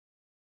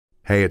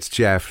Hey, it's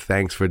Jeff.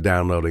 Thanks for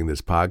downloading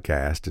this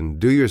podcast. And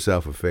do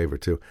yourself a favor,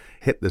 too.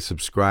 Hit the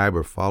subscribe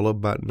or follow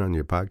button on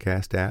your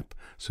podcast app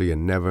so you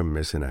never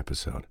miss an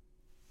episode.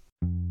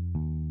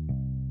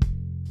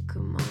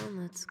 Come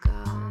on, let's go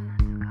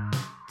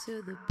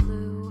to the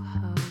Blue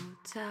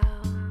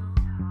Hotel.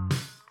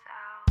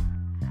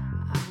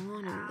 I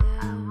wanna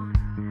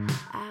live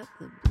at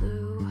the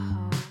Blue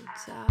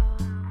Hotel.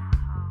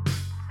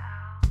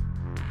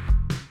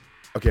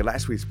 Okay,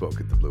 last we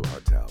spoke at the Blue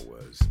Hotel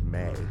was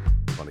May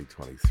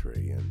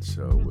 2023, and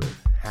so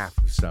with half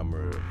the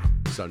summer of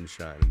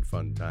sunshine and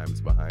fun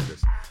times behind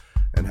us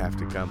and half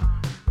to come,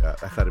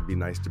 I thought it'd be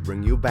nice to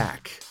bring you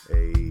back,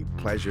 a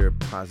pleasure,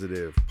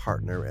 positive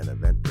partner and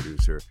event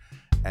producer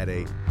at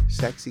a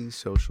sexy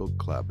social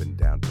club in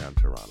downtown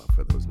Toronto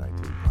for those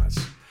 19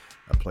 plus.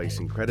 A place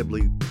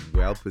incredibly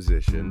well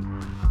positioned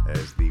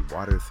as the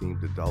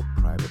water-themed adult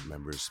private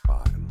members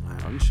spa and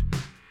lounge.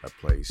 A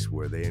place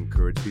where they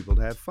encourage people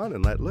to have fun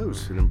and let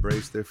loose and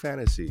embrace their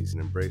fantasies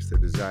and embrace their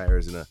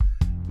desires in a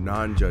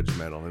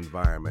non-judgmental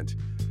environment.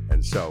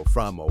 And so,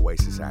 from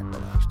Oasis Aqua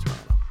Lounge,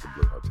 Toronto, the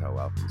Blue Hotel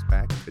welcomes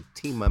back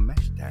Fatima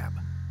Mechtab.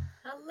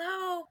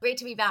 Hello. Great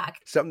to be back.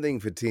 Something,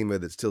 Fatima,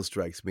 that still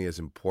strikes me as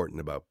important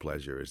about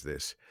pleasure is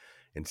this.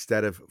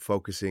 Instead of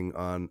focusing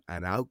on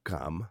an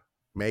outcome,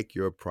 make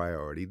your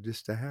priority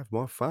just to have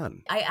more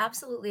fun. I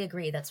absolutely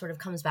agree. That sort of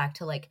comes back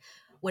to like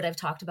what I've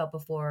talked about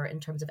before in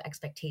terms of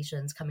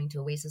expectations coming to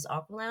Oasis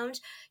Aqua Lounge.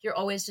 You're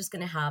always just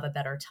going to have a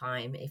better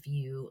time if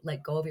you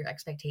let go of your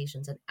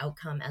expectations and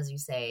outcome, as you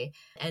say,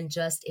 and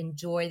just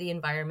enjoy the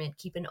environment,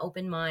 keep an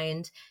open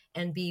mind,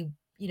 and be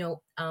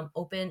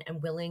open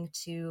and willing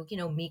to,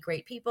 meet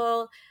great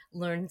people,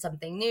 learn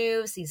something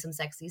new, see some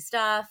sexy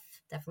stuff.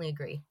 Definitely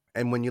agree.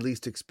 And when you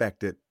least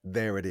expect it,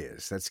 there it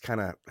is. That's kind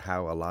of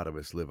how a lot of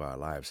us live our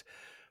lives.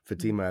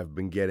 Fatima, I've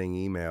been getting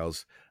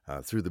emails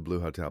through the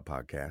Blue Hotel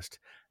podcast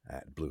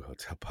at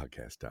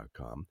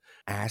bluehotelpodcast.com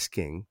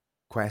asking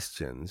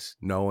questions,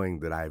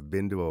 knowing that I've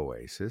been to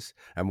Oasis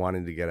and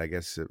wanting to get, I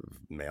guess, a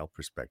male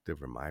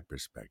perspective or my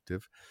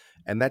perspective.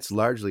 And that's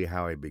largely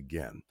how I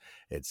begin.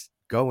 It's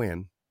go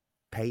in,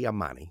 pay your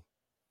money,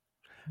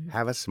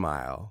 have a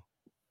smile.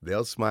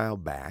 They'll smile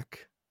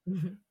back.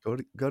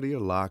 Go to your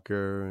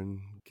locker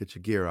and get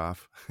your gear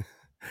off.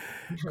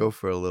 Go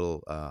for a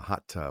little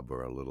hot tub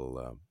or a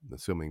little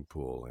swimming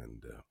pool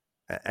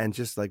and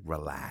just like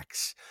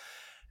relax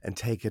and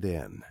take it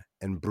in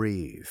and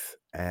breathe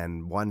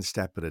and one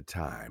step at a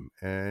time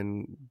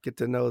and get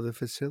to know the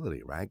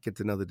facility, right? Get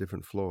to know the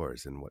different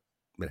floors and what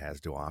it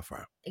has to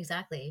offer.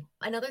 Exactly.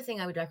 Another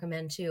thing I would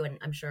recommend too, and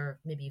I'm sure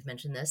maybe you've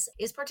mentioned this,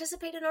 is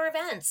participate in our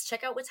events.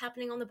 Check out what's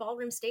happening on the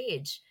ballroom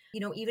stage.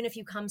 Even if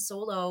you come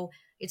solo,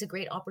 it's a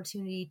great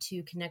opportunity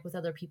to connect with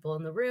other people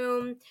in the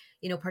room,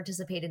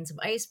 participate in some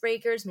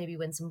icebreakers, maybe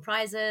win some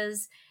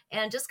prizes,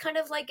 and just kind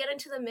of like get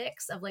into the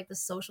mix of like the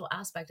social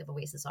aspect of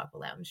Oasis Aqua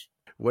Lounge.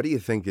 What do you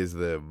think is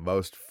the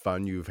most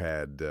fun you've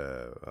had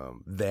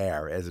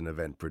there as an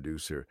event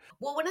producer?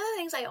 Well, one of the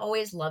things I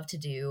always love to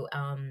do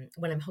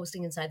when I'm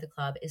hosting inside the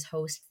club is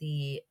host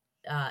the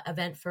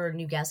event for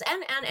new guests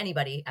and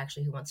anybody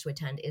actually who wants to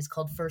attend is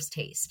called First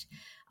Taste.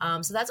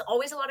 So that's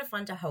always a lot of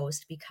fun to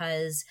host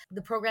because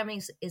the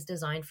programming is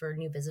designed for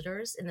new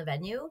visitors in the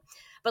venue.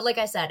 But like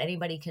I said,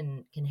 anybody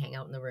can hang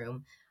out in the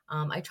room.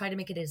 I try to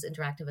make it as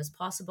interactive as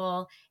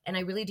possible. And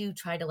I really do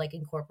try to like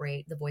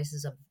incorporate the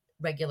voices of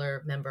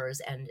regular members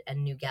and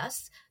new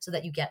guests so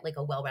that you get like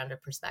a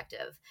well-rounded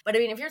perspective. But I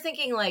mean, if you're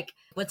thinking like,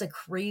 what's a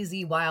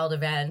crazy wild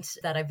event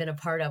that I've been a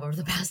part of over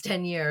the past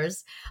 10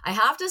 years, I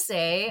have to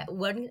say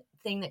one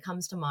thing that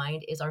comes to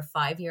mind is our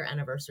 5-year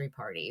anniversary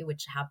party,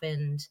 which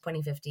happened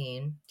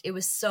 2015. It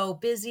was so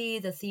busy.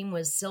 The theme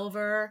was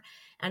silver.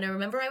 And I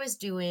remember I was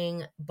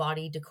doing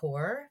body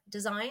decor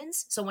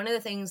designs. So one of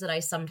the things that I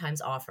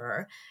sometimes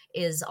offer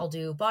is I'll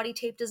do body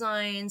tape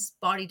designs,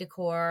 body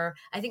decor.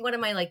 I think one of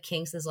my like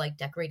kinks is like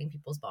decorating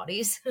people's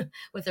bodies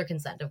with their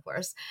consent, of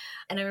course.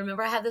 And I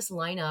remember I had this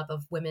lineup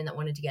of women that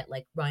wanted to get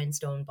like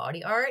rhinestone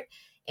body art.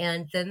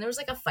 And then there was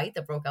like a fight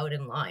that broke out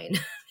in line.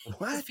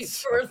 What?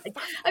 Like,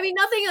 I mean,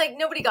 nothing like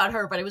nobody got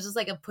hurt, but it was just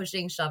like a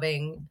pushing,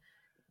 shoving,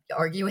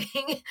 arguing.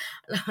 And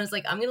I was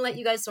like, I'm going to let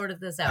you guys sort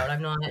of this out.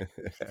 I'm not,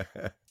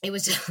 it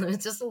was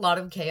just a lot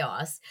of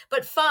chaos,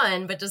 but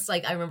fun. But just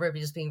like, I remember it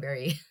just being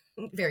very,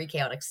 very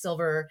chaotic.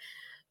 Silver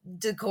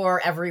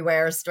decor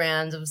everywhere,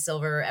 strands of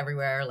silver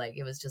everywhere. Like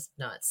it was just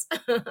nuts.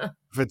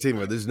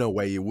 Fatima, there's no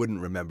way you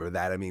wouldn't remember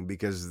that. I mean,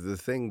 because the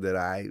thing that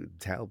I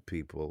tell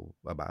people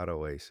about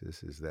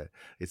Oasis is that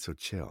it's so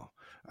chill.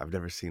 I've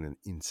never seen an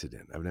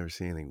incident. I've never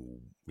seen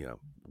anything,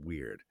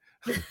 weird.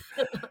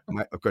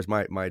 Of course,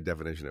 my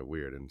definition of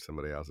weird and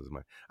somebody else's,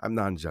 I'm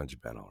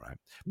non-judgmental, right?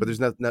 But there's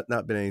not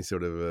been any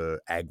sort of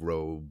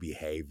aggro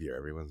behavior.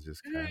 Everyone's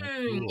just kind of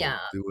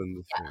doing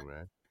the thing,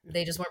 right?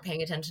 They just weren't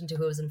paying attention to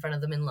who was in front of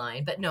them in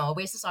line. But no,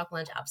 Oasis Aqua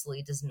Lounge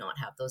absolutely does not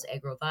have those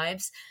aggro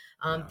vibes.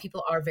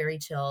 People are very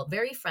chill,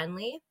 very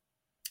friendly,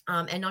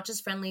 and not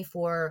just friendly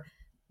for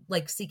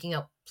like seeking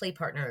out play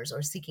partners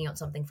or seeking out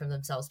something for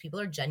themselves. People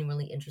are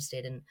genuinely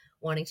interested in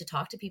wanting to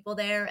talk to people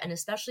there. And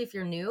especially if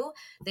you're new,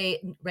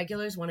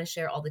 regulars want to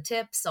share all the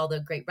tips, all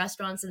the great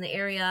restaurants in the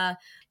area,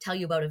 tell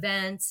you about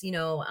events.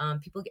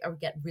 People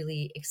get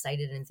really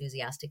excited and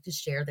enthusiastic to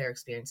share their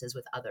experiences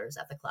with others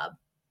at the club.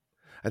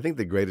 I think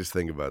the greatest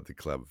thing about the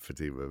club,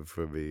 Fatima,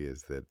 for me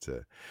is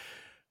that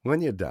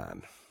when you're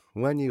done,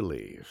 when you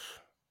leave,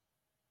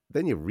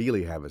 then you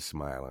really have a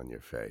smile on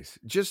your face.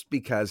 Just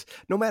because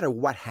no matter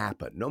what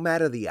happened, no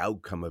matter the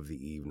outcome of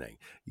the evening,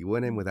 you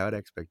went in without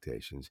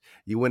expectations.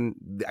 You went,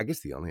 I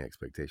guess the only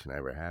expectation I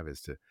ever have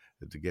is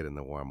to get in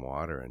the warm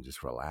water and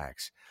just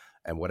relax,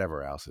 and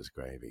whatever else is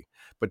gravy.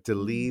 But to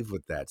leave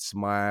with that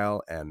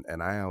smile, and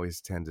I always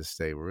tend to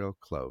stay real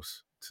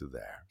close to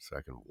there so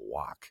I can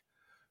walk.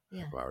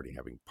 Yeah. Already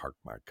having parked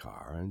my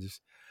car, and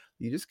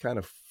you just kind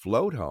of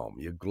float home.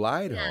 You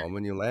glide home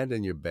and you land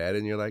in your bed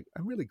and you're like,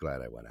 I'm really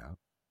glad I went out.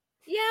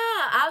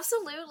 Yeah,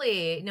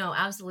 absolutely. No,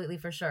 absolutely,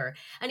 for sure.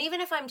 And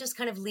even if I'm just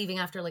kind of leaving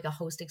after like a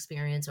host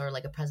experience or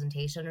like a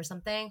presentation or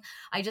something,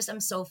 I'm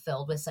so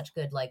filled with such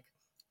good like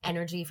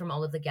energy from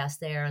all of the guests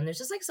there, and there's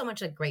just like so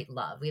much like great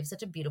love. We have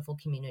such a beautiful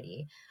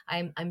community.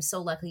 I'm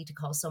so lucky to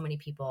call so many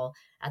people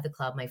at the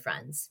club my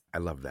friends. I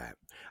love that.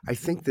 I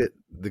think that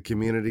the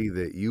community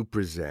that you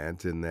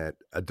present and that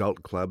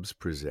adult clubs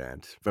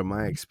present, from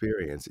my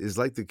experience, is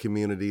like the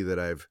community that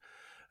I've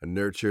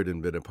nurtured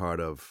and been a part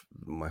of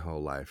my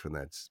whole life, and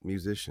that's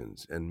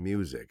musicians and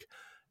music.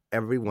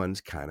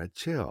 Everyone's kind of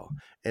chill.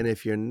 And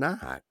if you're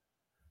not,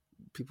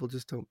 people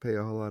just don't pay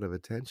a whole lot of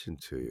attention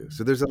to you.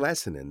 So there's a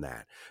lesson in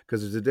that,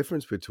 because there's a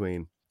difference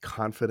between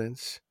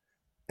confidence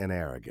and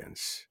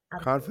arrogance.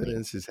 Absolutely.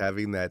 Confidence is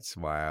having that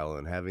smile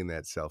and having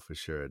that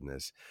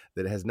self-assuredness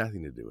that has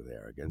nothing to do with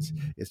arrogance.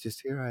 It's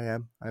just, here I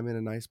am. I'm in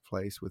a nice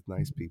place with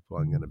nice people.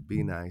 I'm going to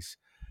be nice,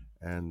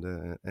 and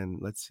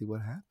let's see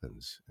what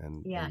happens.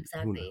 And Yeah,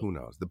 exactly. who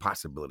knows? The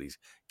possibilities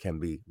can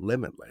be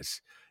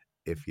limitless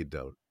if you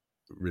don't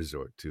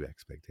resort to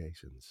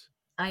expectations.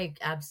 I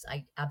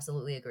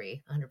absolutely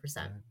agree,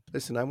 100%.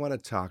 Listen, I want to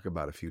talk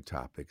about a few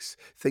topics,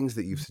 things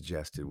that you've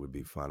suggested would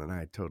be fun, and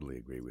I totally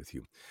agree with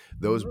you.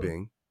 Those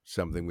being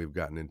something we've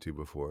gotten into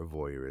before,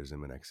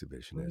 voyeurism and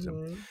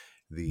exhibitionism,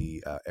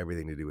 the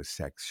everything to do with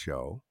sex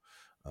show,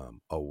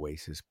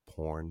 Oasis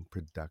porn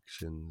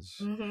productions.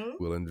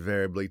 We'll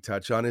invariably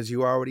touch on, as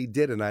you already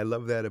did, and I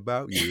love that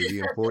about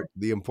you,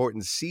 the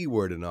important C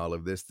word in all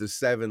of this, the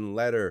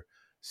 7-letter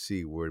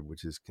C word,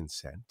 which is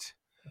consent.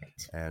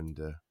 Right. And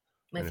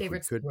my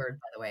favorite word,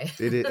 by the way.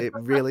 it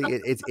really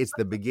it's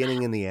the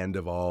beginning and the end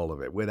of all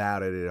of it.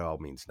 Without it, it all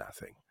means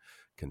nothing.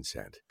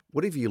 Consent.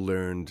 What have you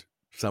learned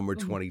summer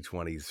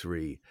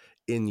 2023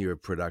 in your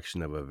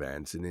production of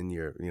events and in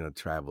your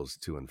travels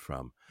to and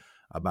from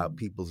about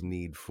people's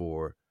need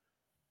for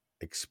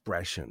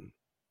expression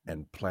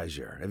and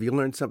pleasure? Have you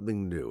learned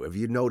something new? Have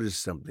you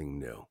noticed something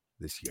new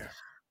this year?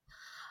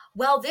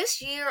 Well,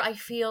 this year I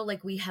feel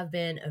like we have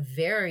been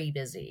very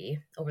busy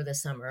over the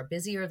summer,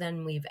 busier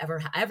than we've ever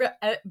have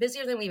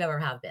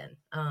been.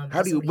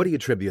 What do you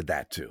attribute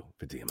that to,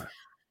 Fatima?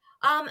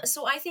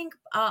 So I think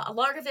a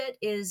lot of it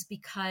is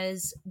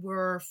because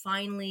we're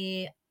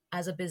finally,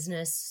 as a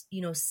business,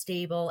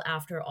 stable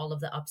after all of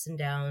the ups and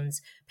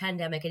downs,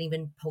 pandemic and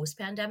even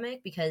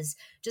post-pandemic, because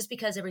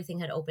everything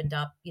had opened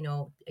up,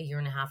 a year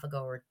and a half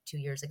ago or 2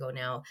 years ago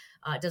now,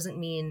 doesn't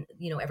mean,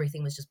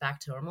 everything was just back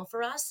to normal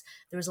for us.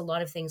 There was a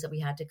lot of things that we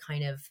had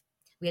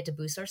to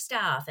boost our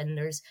staff, and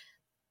there's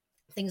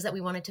things that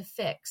we wanted to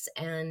fix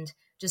and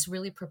just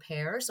really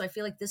prepare. So I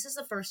feel like this is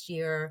the first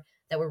year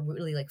that we're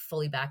really like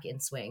fully back in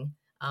swing,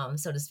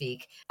 so to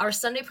speak. Our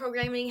Sunday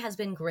programming has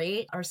been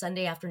great. Our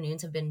Sunday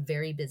afternoons have been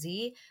very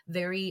busy,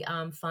 very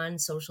fun,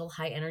 social,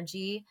 high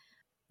energy.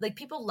 Like,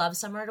 people love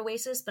summer at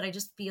Oasis, but I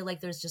just feel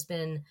like there's just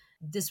been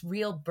this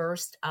real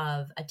burst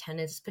of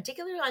attendance,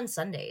 particularly on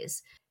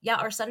Sundays. Yeah,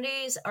 our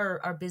Sundays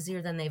are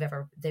busier than they've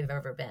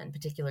ever been,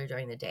 particularly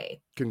during the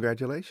day.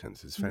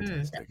 Congratulations. It's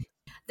fantastic.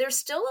 There's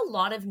still a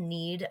lot of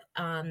need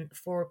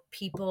for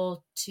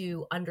people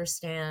to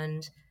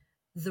understand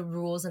the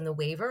rules and the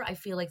waiver. I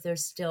feel like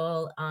there's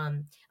still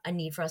a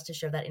need for us to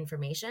share that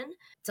information.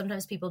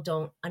 Sometimes people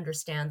don't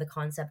understand the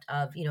concept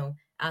of,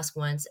 ask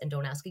once and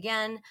don't ask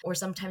again. Or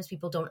sometimes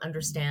people don't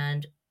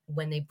understand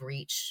when they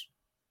breach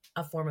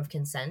a form of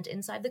consent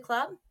inside the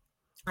club.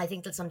 I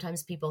think that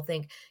sometimes people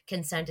think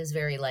consent is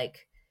very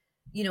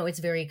it's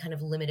very kind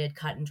of limited,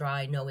 cut and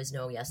dry. No is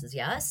no, yes is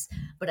yes.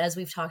 But as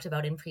we've talked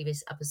about in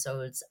previous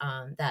episodes,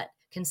 that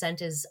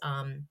consent is,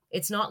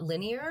 it's not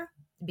linear,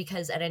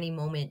 because at any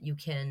moment you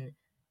can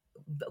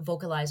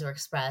vocalize or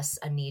express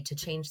a need to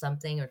change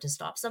something or to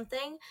stop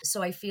something.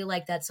 So I feel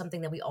like that's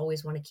something that we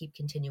always want to keep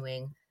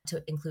continuing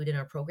to include in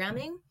our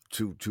programming.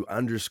 To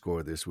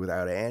underscore this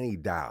without any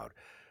doubt,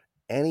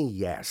 any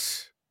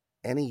yes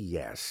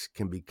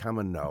can become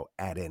a no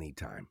at any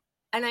time.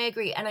 And I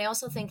agree. And I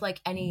also think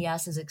like any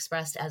yes is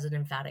expressed as an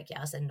emphatic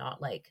yes, and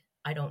not like,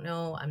 I don't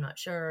know, I'm not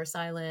sure,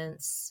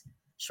 silence,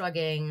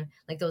 shrugging,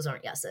 like those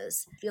aren't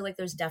yeses. I feel like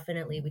we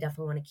definitely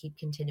want to keep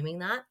continuing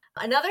that.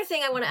 Another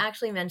thing I want to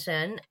actually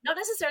mention, not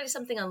necessarily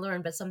something I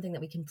learned, but something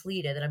that we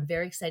completed that I'm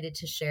very excited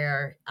to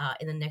share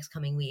in the next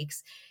coming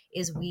weeks,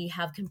 is we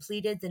have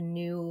completed the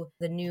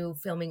new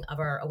filming of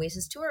our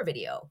Oasis tour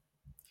video.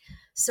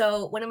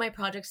 So one of my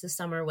projects this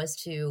summer was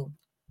to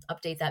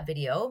update that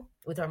video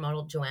with our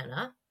model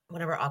Joanna,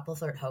 one of our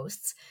Aquaflirt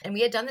hosts. And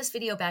we had done this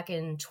video back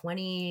in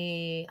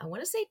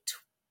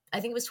I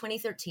think it was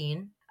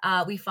 2013.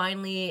 We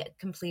finally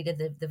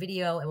completed the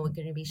video, and we're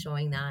going to be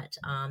showing that,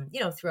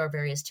 through our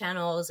various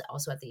channels,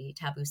 also at the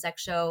Taboo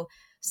Sex Show.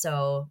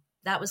 So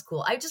that was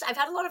cool. I've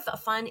had a lot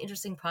of fun,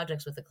 interesting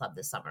projects with the club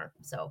this summer.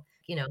 So,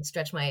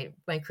 stretch my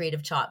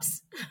creative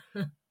chops.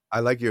 I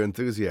like your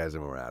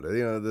enthusiasm around it.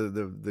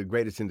 The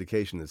greatest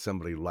indication that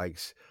somebody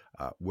likes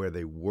where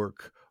they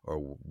work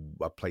or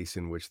a place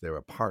in which they're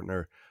a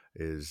partner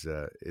is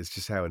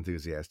just how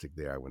enthusiastic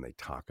they are when they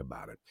talk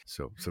about it.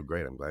 So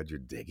great. I'm glad you're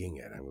digging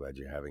it. I'm glad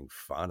you're having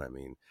fun. I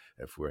mean,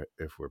 if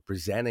we're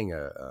presenting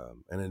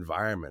an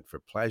environment for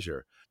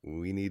pleasure,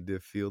 we need to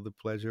feel the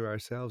pleasure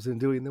ourselves in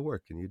doing the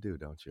work, and you do,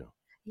 don't you?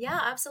 Yeah,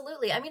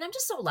 absolutely. I mean, I'm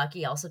just so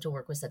lucky also to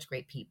work with such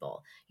great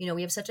people. We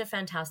have such a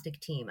fantastic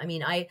team. I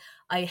mean, I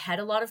had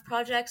a lot of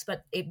projects,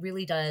 but it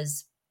really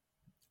does,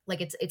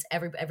 like,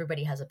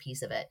 everybody has a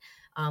piece of it.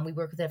 We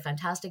work with a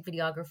fantastic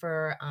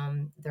videographer.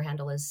 Their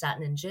handle is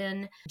Satin and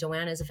Gin.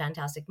 Joanna is a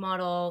fantastic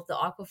model. The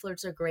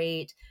Aquaflirts are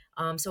great.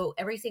 So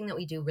everything that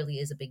we do really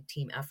is a big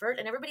team effort,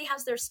 and everybody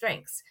has their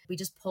strengths. We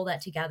just pull that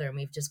together, and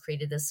we've just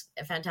created this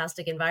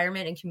fantastic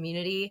environment and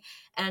community.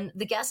 And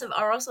the guests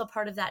are also a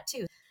part of that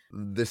too.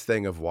 This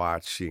thing of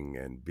watching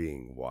and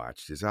being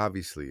watched is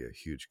obviously a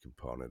huge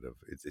component of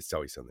it's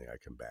always something I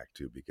come back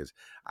to, because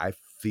I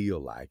feel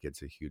like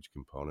it's a huge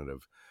component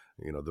of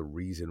the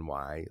reason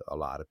why a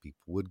lot of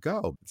people would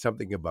go.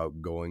 Something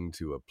about going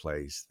to a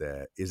place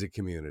that is a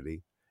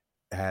community,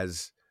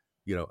 has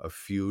a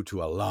few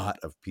to a lot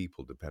of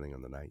people depending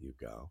on the night you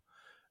go,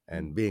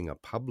 and being a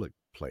public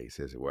place,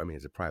 as it were. I mean,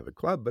 it's a private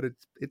club, but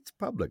it's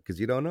public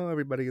because you don't know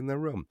everybody in the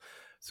room.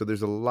 So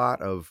there's a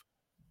lot of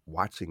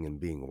watching and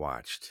being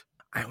watched.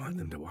 I want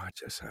them to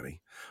watch us,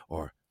 honey.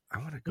 Or I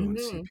want to go and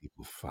see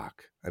people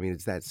fuck. I mean,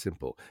 it's that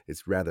simple.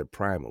 It's rather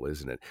primal,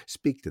 isn't it?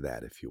 Speak to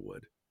that, if you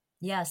would.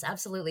 Yes,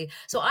 absolutely.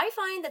 So I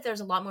find that there's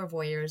a lot more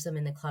voyeurism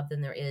in the club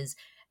than there is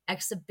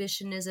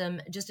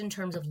exhibitionism, just in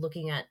terms of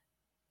looking at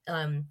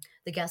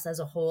the guests as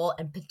a whole,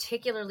 and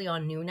particularly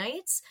on new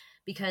nights,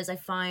 because I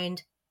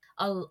find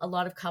a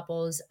lot of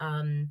couples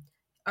are,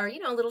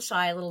 a little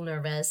shy, a little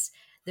nervous.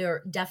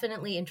 They're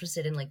definitely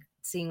interested in like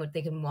seeing what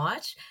they can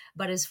watch,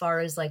 but as far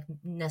as like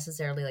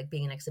necessarily like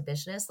being an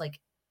exhibitionist, like,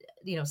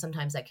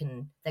 sometimes that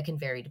can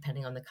vary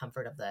depending on the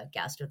comfort of the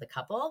guest or the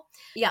couple.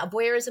 Yeah,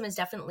 voyeurism is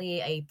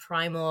definitely a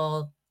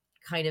primal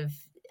kind of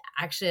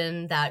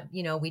action that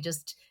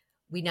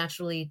we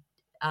naturally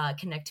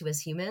connect to as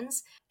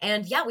humans.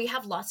 And yeah, we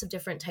have lots of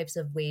different types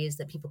of ways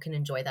that people can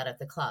enjoy that at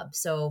the club.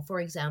 So for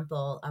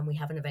example, we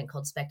have an event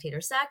called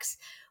Spectator Sex,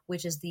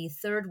 which is the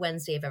third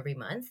Wednesday of every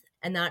month.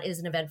 And that is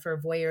an event for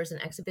voyeurs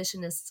and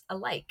exhibitionists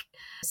alike.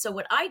 So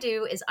what I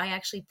do is I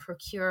actually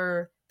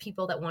procure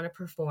people that want to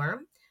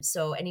perform.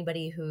 So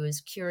anybody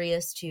who's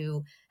curious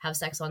to have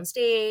sex on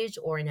stage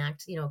or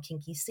enact, a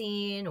kinky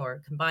scene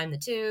or combine the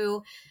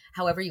two,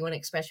 however you want to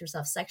express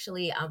yourself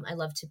sexually, I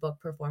love to book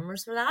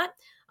performers for that.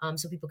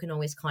 So people can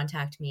always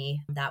contact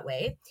me that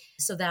way.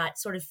 So that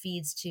sort of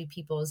feeds to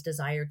people's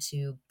desire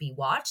to be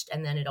watched.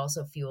 And then it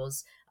also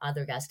fuels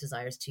their guest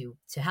desires to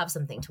have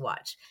something to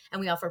watch.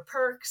 And we offer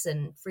perks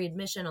and free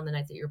admission on the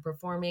night that you're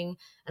performing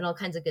and all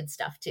kinds of good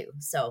stuff too.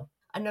 So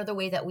another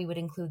way that we would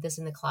include this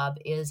in the club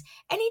is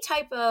any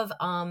type of,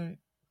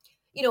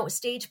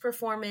 stage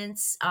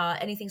performance,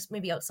 anything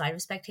maybe outside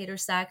of spectator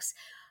sex,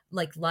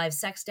 like live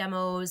sex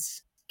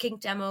demos,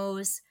 kink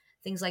demos,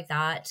 things like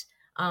that.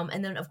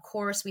 And then, of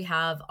course, we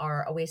have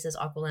our Oasis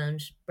Aqua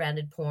Lounge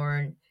branded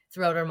porn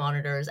throughout our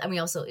monitors, and we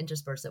also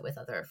intersperse it with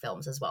other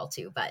films as well,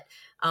 too. But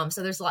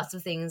so there's lots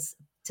of things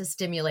to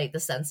stimulate the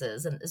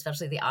senses, and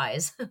especially the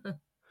eyes.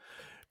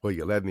 Well,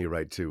 you led me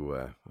right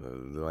to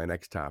my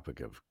next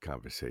topic of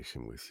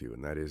conversation with you,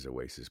 and that is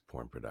Oasis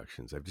Porn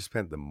Productions. I've just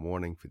spent the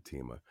morning,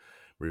 Fatima,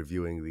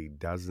 reviewing the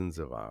dozens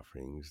of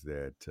offerings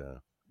that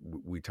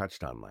we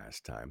touched on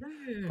last time,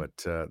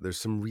 but there's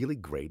some really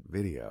great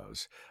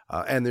videos,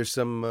 and there's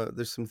some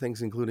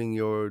things, including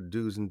your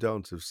do's and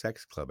don'ts of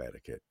sex club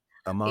etiquette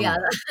among Yeah,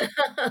 them,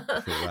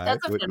 right?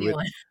 that's a funny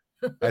one.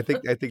 I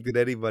think that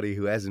anybody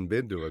who hasn't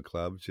been to a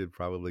club should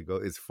probably go.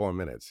 It's 4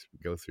 minutes.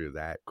 Go through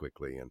that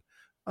quickly, and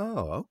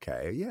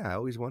okay, yeah, I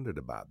always wondered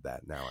about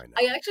that. Now I know.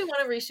 I actually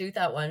want to reshoot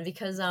that one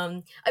because I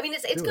mean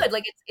it's good.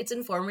 Like it's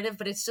informative,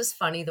 but it's just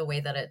funny the way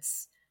that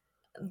it's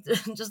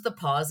just the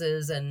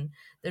pauses, and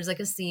there's like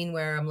a scene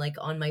where I'm like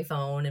on my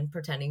phone and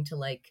pretending to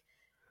like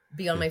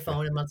be on my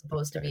phone. I'm not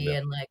supposed to be,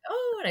 and like,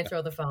 oh, and I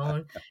throw the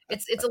phone.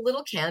 It's a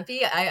little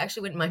campy. I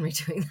actually wouldn't mind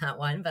redoing that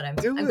one, but I'm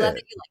Do glad that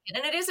it. you like it,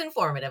 and it is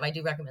informative. I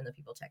do recommend that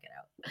people check it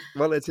out.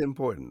 Well, it's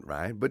important,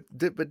 right? But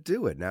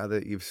do it. Now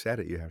that you've said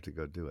it, you have to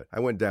go do it. I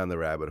went down the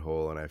rabbit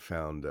hole and I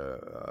found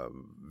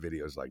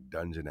videos like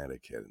dungeon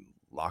etiquette and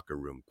locker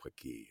room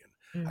quickie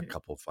and a Hmm.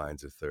 couple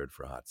finds a third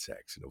for hot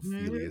sex and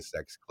Ophelia Hmm.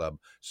 Sex Club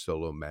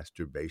solo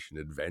masturbation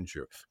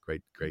adventure.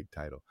 Great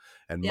title.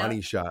 And Yeah. money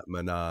shot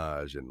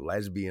menage and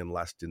lesbian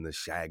lust in the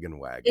shaggin'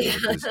 wagon,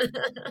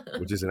 Yeah.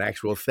 which is an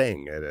actual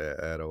thing at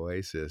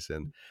Oasis.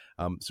 And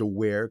so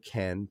where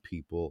can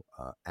people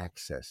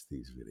access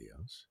these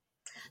videos?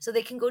 So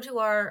they can go to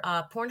our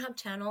Pornhub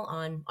channel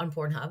on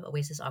Pornhub,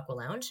 Oasis Aqua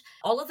Lounge.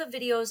 All of the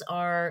videos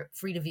are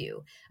free to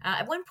view.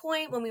 At one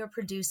point, when we were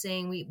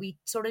producing, we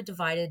sort of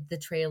divided the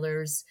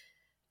trailers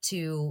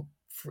to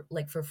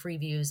like for free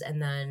views and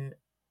then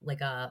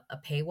like a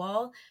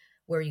paywall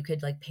where you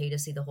could like pay to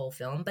see the whole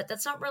film. But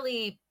that's not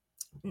really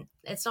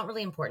it's not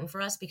really important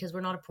for us because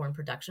we're not a porn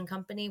production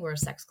company. We're a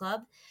sex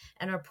club,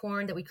 and our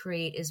porn that we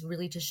create is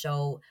really to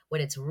show what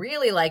it's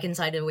really like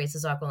inside of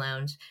Oasis Aqua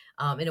Lounge,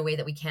 in a way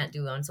that we can't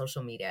do on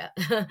social media.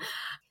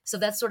 So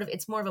that's sort of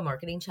it's more of a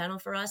marketing channel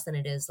for us than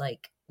it is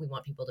like we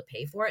want people to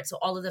pay for it. So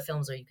all of the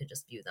films are you could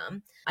just view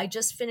them. I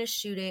just finished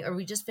shooting, or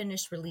we just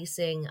finished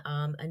releasing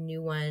a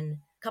new one.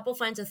 Couple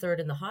finds a third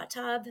in the hot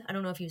tub. I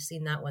don't know if you've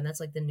seen that one. That's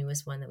like the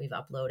newest one that we've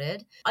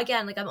uploaded.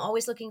 Again, like I'm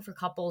always looking for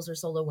couples or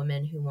solo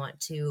women who want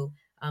to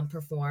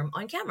perform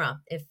on camera.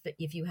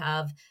 If you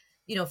have,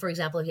 for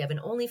example, if you have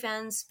an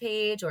OnlyFans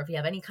page or if you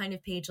have any kind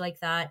of page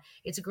like that,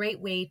 it's a great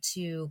way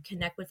to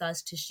connect with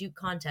us to shoot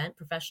content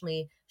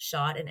professionally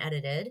shot and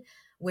edited,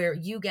 where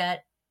you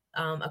get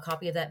a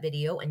copy of that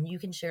video and you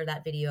can share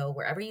that video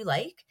wherever you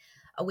like.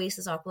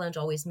 Oasis Aqua Lounge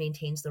always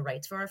maintains the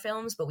rights for our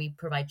films, but we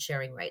provide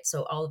sharing rights.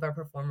 So all of our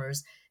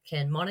performers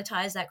can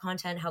monetize that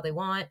content how they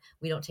want.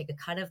 We don't take a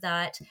cut of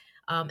that.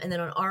 And then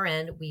on our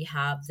end, we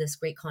have this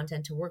great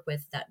content to work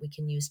with that we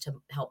can use to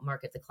help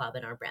market the club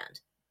and our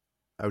brand.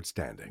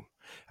 Outstanding.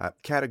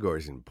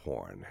 Categories in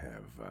porn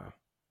have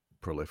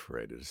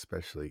proliferated,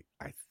 especially,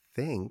 I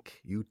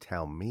think, you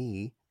tell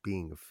me,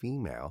 being a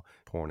female,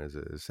 porn is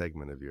a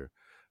segment of your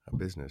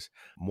business,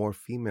 more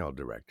female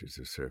directors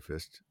have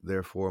surfaced,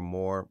 therefore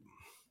more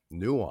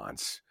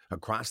nuance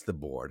across the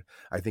board.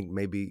 I think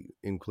maybe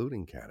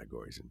including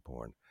categories in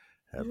porn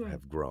Mhm.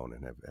 have grown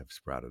and have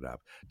sprouted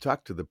up.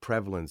 Talk to the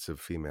prevalence of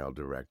female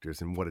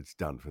directors and what it's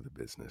done for the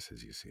business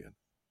as you see it.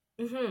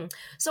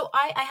 So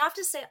I have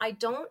to say I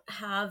don't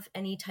have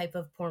any type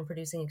of porn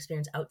producing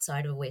experience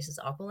outside of Oasis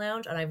Aqua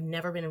Lounge, and I've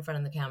never been in front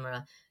of the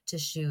camera to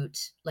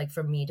shoot like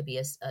for me to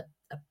be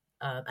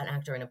an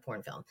actor in a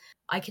porn film.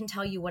 I can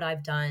tell you what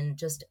I've done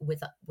just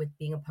with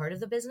being a part of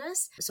the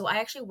business. So I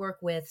actually work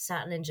with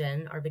Satin and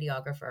Jin, our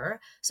videographer.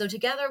 So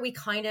together we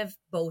kind of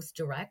both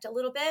direct a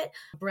little bit.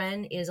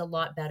 Bren is a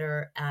lot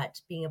better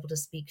at being able to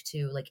speak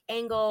to like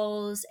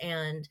angles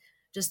and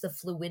just the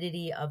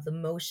fluidity of the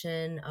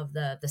motion of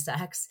the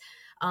sex,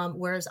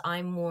 whereas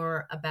I'm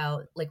more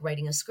about like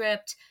writing a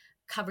script,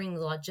 covering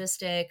the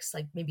logistics,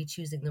 like maybe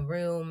choosing the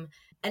room,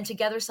 and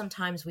together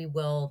sometimes we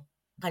will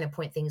kind of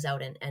point things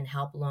out and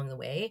help along the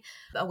way.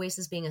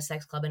 Oasis being a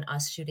sex club and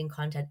us shooting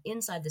content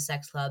inside the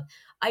sex club,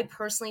 I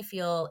personally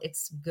feel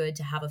it's good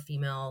to have a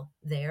female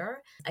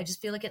there. I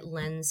just feel like it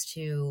lends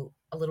to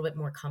a little bit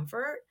more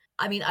comfort.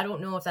 I mean, I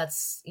don't know if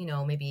that's,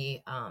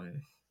 maybe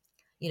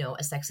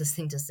a sexist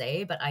thing to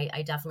say, but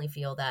I definitely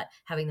feel that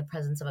having the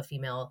presence of a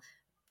female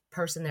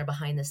person there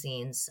behind the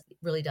scenes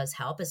really does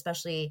help,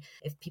 especially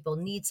if people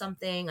need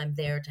something. I'm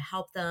there to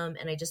help them.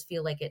 And I just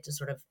feel like it just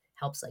sort of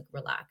helps like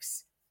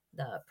relax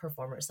the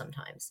performers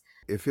sometimes.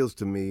 It feels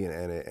to me,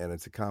 and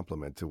it's a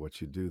compliment to what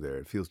you do there,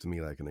 it feels to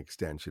me like an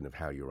extension of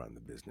how you run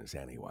the business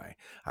anyway.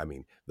 I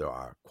mean, there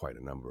are quite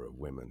a number of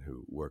women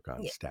who work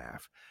on Yeah.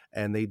 staff,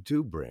 and they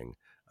do bring,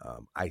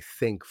 I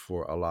think,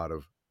 for a lot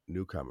of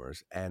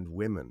newcomers and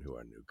women who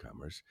are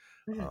newcomers,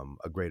 Mhm.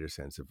 a greater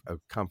sense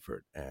of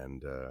comfort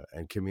and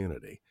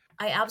community.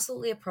 I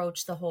absolutely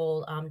approach the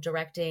whole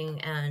directing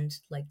and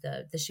like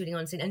the shooting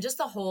on scene and just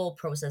the whole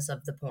process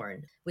of the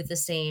porn with the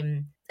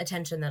same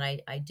attention that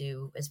I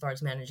do as far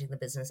as managing the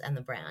business and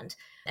the brand.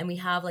 And we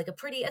have like a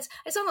pretty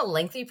it's not a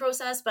lengthy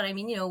process, but I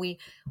mean, we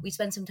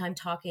spend some time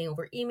talking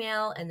over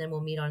email and then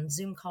we'll meet on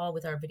Zoom call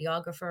with our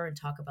videographer and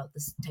talk about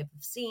this type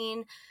of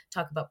scene,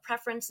 talk about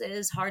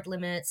preferences, hard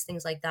limits,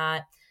 things like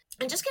that.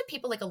 And just give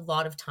people like a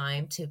lot of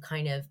time to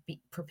kind of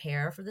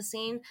prepare for the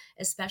scene,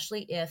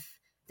 especially if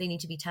they need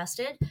to be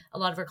tested. A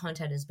lot of our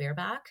content is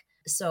bareback.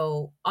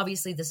 So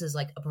obviously this is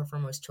like a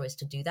performer's choice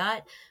to do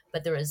that,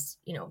 but there is,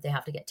 they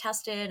have to get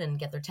tested and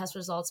get their test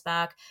results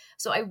back.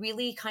 So I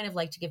really kind of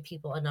like to give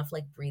people enough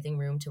like breathing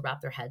room to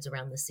wrap their heads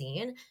around the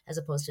scene as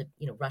opposed to,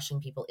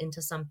 rushing people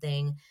into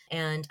something.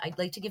 And I'd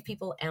like to give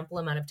people ample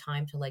amount of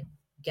time to like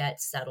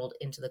get settled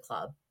into the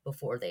club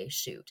before they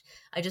shoot.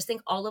 I just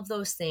think all of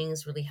those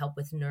things really help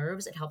with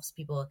nerves. It helps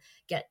people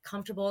get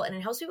comfortable and it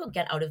helps people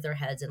get out of their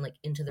heads and like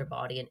into their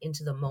body and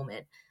into the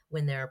moment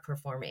when they're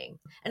performing.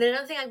 And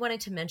another thing I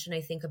wanted to mention,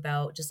 I think,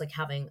 about just like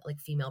having like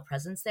female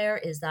presence there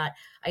is that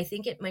I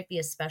think it might be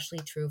especially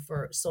true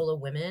for solo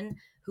women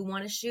who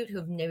want to shoot, who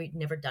have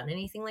never done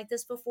anything like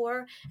this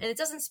before. And it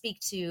doesn't speak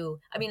to,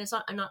 I mean, it's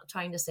not, I'm not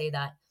trying to say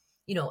that,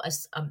 you know, a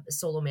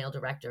solo male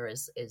director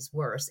is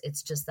worse.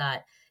 It's just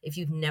that if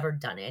you've never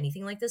done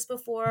anything like this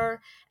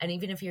before, and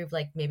even if you've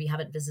like maybe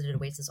haven't visited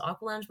Oasis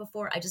Aqua Lounge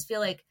before, I just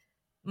feel like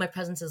my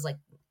presence is like,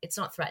 it's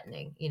not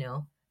threatening, you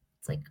know,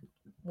 it's like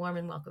warm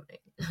and welcoming.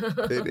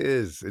 It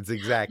is. It's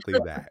exactly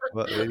that.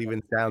 Well, it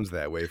even sounds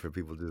that way for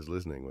people just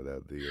listening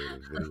without the aid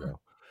of video.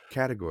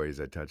 Categories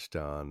I touched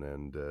on,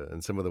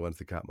 and some of the ones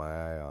that caught my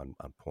eye on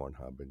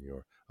Pornhub and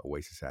your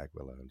Oasis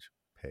Aqua Lounge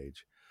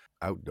page.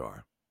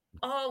 Outdoor.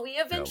 Oh, we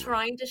have been Tell me.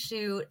 trying to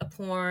shoot a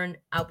porn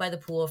out by the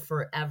pool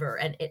forever,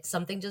 and it's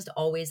something just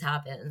always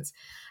happens.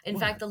 In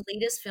fact, What? the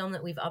latest film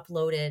that we've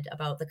uploaded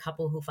about the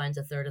couple who finds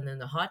a third and then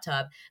the hot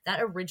tub,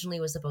 that originally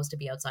was supposed to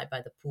be outside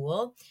by the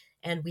pool,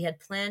 and we had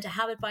planned to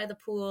have it by the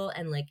pool,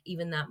 and like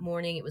even that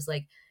morning it was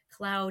like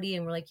cloudy,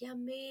 and we're like, yeah,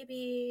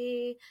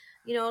 maybe,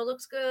 you know, it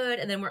looks good,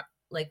 and then we're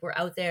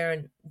out there,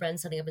 and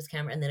Bren's setting up his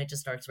camera, and then it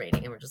just starts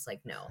raining, and we're just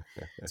like, no.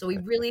 So we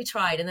really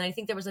tried, and then I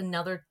think there's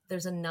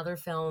another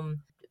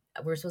film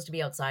we were supposed to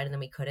be outside and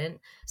then we couldn't.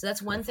 So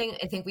that's one thing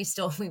I think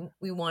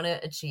we want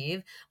to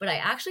achieve. But I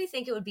actually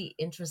think it would be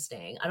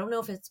interesting. I don't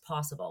know if it's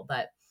possible,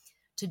 but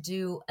to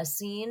do a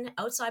scene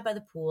outside by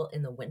the pool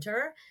in the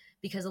winter,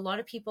 because a lot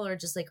of people are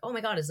just like, oh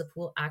my God, is the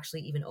pool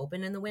actually even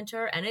open in the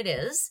winter? And it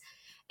is.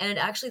 And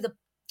actually the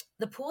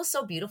pool is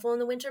so beautiful in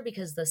the winter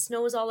because the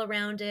snow is all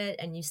around it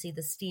and you see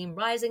the steam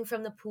rising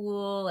from the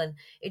pool, and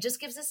it just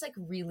gives this like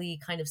really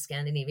kind of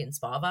Scandinavian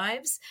spa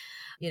vibes.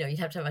 You know, you'd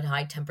have to have a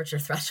high temperature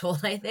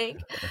threshold, I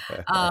think.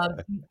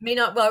 May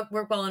not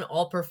work well in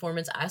all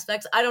performance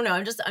aspects. I don't know.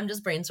 I'm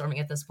just brainstorming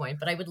at this point,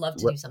 but I would love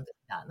to Well, do something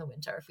like that in the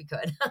winter if we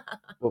could.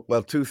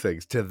 well, two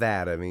things to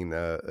that. I mean,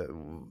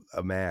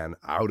 a man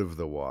out of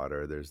the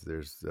water. There's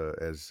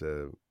as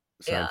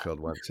Yeah. Seinfeld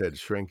once said,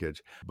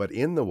 shrinkage. But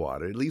in the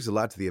water, it leaves a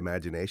lot to the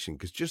imagination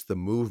because just the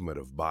movement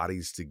of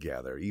bodies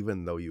together,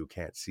 even though you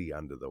can't see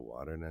under the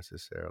water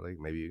necessarily,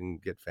 maybe you can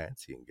get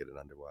fancy and get an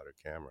underwater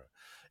camera.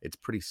 It's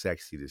pretty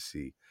sexy to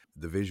see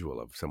the visual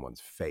of someone's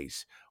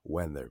face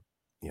when they're,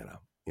 you know,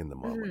 in the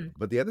moment. Mhm.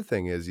 But the other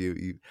thing is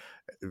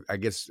I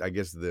guess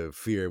the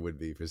fear would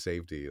be for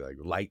safety, like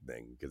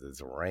lightning, because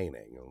it's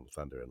raining,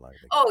 thunder and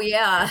lightning. Oh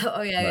yeah.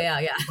 Oh yeah. But Yeah.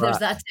 Yeah. There's but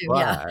that too.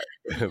 Yeah.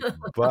 but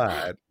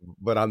but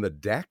but on the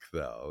deck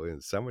though, in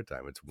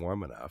summertime, it's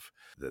warm enough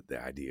that the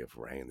idea of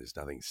rain, there's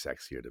nothing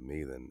sexier to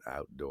me than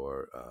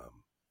outdoor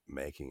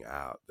making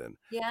out than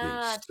being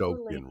Yeah. soaked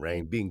Totally. in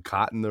rain, being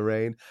caught in the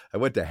rain. I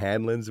went to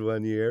Hanlon's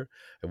one year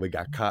and we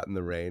got caught in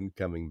the rain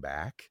coming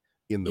back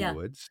in the Yeah.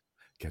 woods.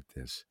 Get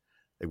this.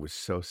 It was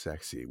so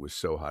sexy. It was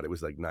so hot. It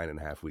was like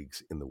 9.5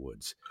 weeks in the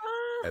woods.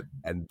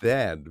 And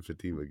then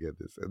Fatima, get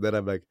this. And then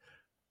I'm like,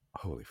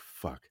 holy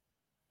fuck.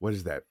 What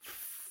is that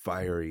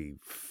fiery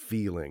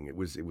feeling? It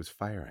was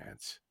fire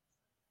ants.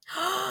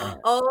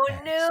 Oh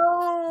Ants.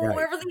 no! Right.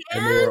 Where were the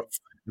And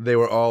ants? they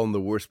were all in the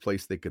worst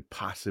place they could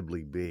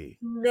possibly be.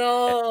 And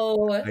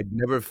No. I'd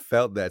never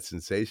felt that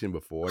sensation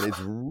before. And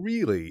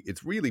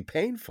it's really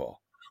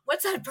painful.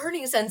 What's that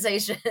burning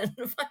sensation?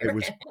 It Fire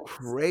was ants.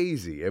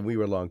 crazy. And we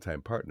were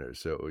longtime partners.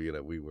 So,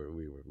 we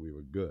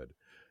were good.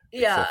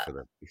 Yeah.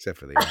 Except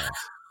for the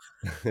ants.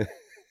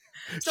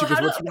 So She how goes,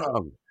 do "What's okay,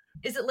 wrong?"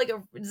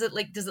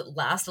 does it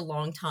last a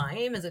long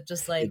time? Is it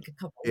just It like a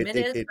couple it it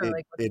minutes it or it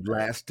like what's it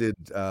lasted,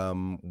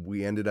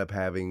 we ended up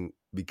having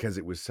because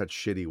it was such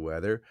shitty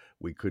weather,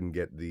 we couldn't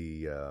get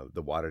the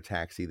water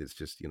taxi that's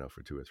just,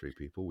 for 2 or 3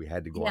 people. We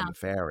had to go on yeah. the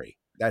ferry.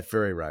 That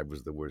ferry ride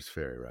was the worst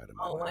ferry ride of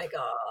my Oh my life. We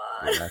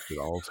god. lasted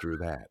all through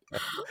that.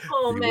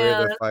 Oh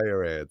Beware the man.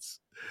 fire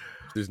ants.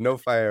 There's no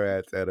fire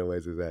ants at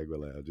Oasis Aqua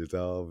Lounge. It's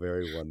all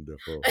very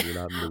wonderful. You're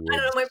not in the I don't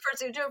know, woods. my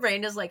pursuit to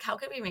brain is like, how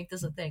can we make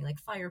this a thing? Like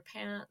fire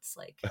pants,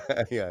 like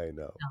Yeah, I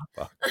know.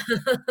 Fuck.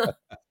 no.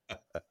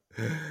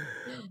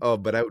 Oh,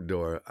 but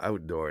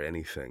outdoor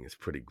anything is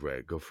pretty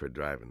great. Go for a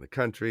drive in the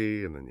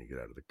country, and then you get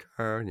out of the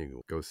car and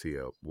you go see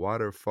a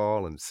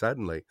waterfall, and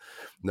suddenly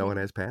no one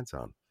Mhm. has pants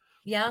on.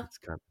 Yeah. It's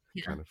kind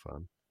Yeah. kind of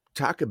fun.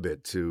 Talk a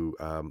bit to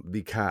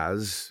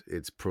because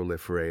it's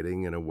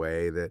proliferating in a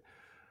way that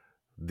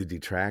the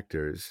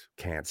detractors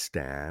can't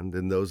stand,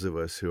 and those of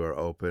us who are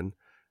open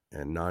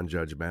and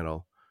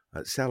non-judgmental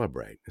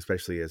celebrate,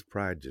 especially as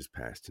Pride just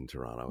passed in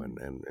Toronto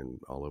and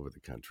all over the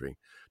country.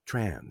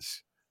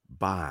 Trans,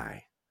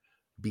 bi,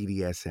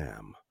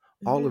 BDSM,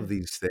 all of Mhm.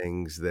 these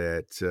things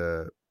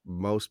that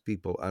most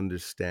people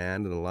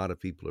understand and a lot of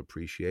people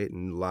appreciate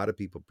and a lot of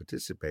people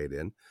participate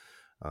in.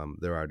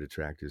 There are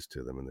detractors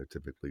to them, and they're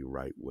typically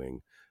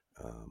right-wing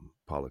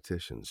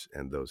politicians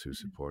and those who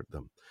support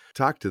them.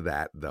 Talk to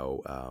that,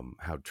 though,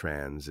 how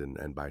trans and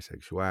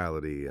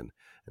bisexuality and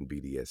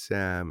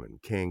BDSM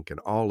and kink and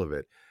all of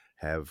it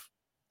have,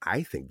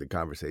 I think the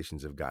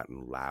conversations have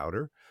gotten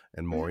louder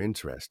and more Mhm.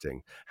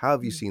 interesting. How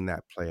have you Mhm. seen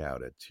that play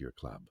out at your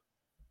club?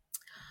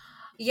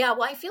 Yeah,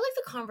 well, I feel like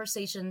the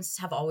conversations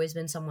have always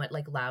been somewhat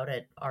like loud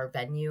at our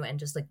venue and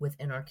just like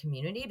within our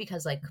community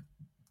because like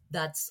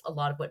that's a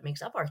lot of what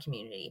makes up our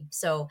community.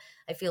 So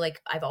I feel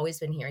like I've always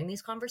been hearing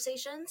these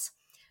conversations.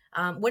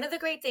 One of the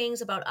great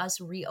things about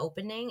us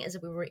reopening is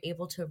that we were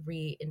able to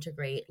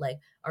reintegrate like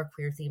our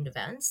queer themed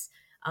events.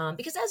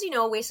 Because as you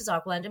know, Oasis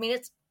Aqualand, I mean,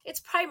 it's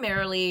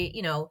primarily,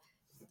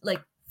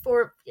 like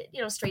for,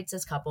 straight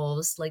cis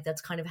couples, like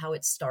that's kind of how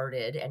it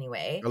started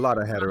anyway. A lot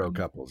of hetero Um,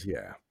 couples,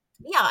 yeah.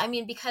 yeah, I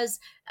mean, because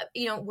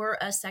we're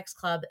a sex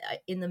club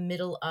in the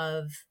middle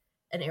of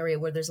an area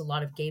where there's a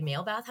lot of gay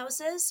male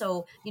bathhouses,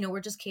 so we're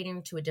just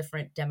catering to a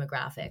different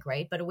demographic,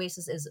 right? But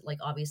Oasis is like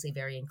obviously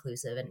very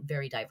inclusive and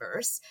very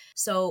diverse.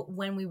 So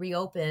when we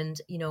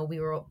reopened, we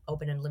were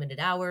open in limited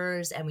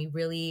hours, and we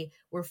really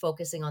were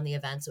focusing on the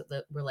events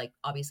that were like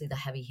obviously the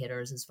heavy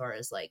hitters as far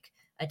as like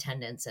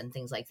attendance and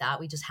things like that.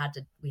 We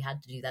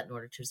had to do that in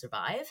order to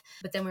survive.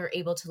 But then we were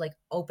able to like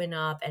open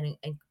up and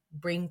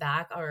bring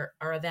back our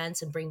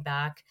events and bring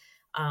back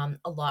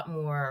a lot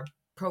more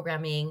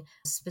programming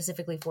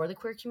specifically for the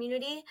queer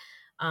community,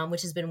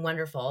 which has been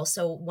wonderful.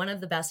 So one of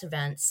the best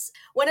events,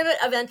 one of an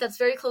event that's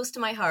very close to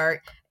my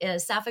heart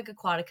is Sapphic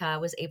Aquatica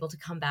was able to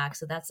come back.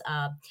 So that's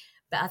a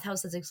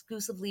bathhouse that's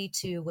exclusively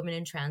to women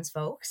and trans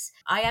folks.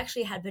 I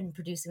actually had been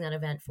producing that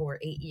event for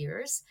 8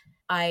 years.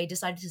 I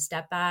decided to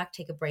step back,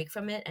 take a break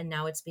from it, and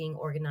now it's being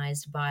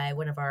organized by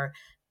one of our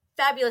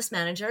fabulous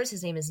managers.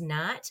 His name is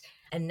Nat,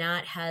 and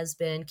Nat has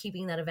been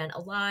keeping that event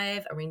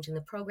alive, arranging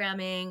the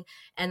programming,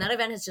 and that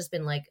event has just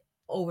been like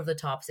over the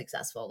top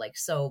successful, like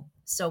so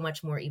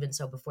much more even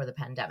so before the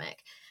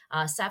pandemic.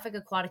 Sapphic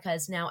Aquatica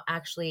is now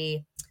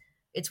actually,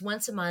 it's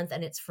once a month,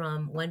 and it's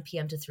from 1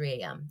 p.m. to 3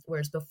 a.m.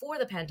 Whereas before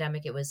the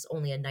pandemic, it was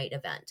only a night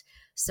event.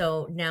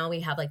 So now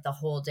we have like the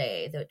whole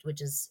day,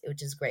 which is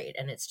great,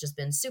 and it's just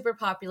been super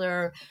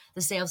popular.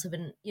 The sales have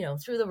been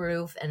through the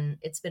roof, and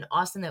it's been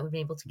awesome that we've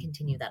been able to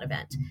continue that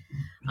event.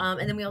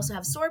 And then we also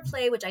have Sword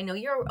Play, which I know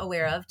you're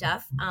aware of,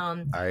 Jeff. I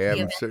The am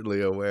event,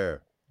 certainly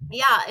aware.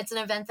 yeah, it's an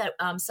event that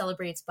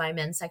celebrates bi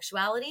men's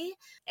sexuality,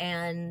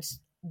 and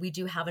we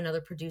do have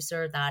another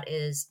producer that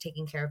is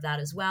taking care of that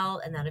as well.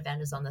 And that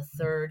event is on the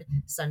third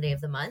Sunday of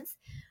the month.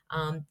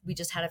 We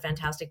just had a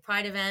fantastic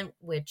Pride event,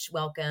 which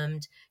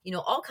welcomed,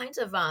 all kinds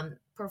of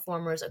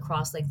performers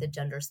across like the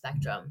gender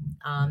spectrum.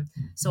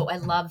 So I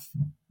love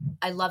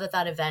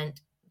that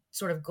event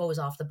sort of goes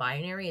off the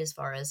binary as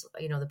far as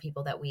the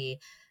people that we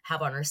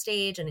have on our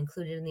stage and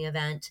included in the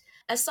event.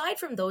 Aside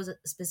from those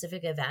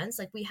specific events,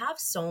 like we have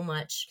so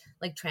much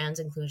like trans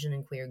inclusion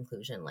and queer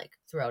inclusion like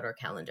throughout our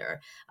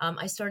calendar.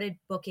 I started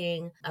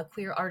booking a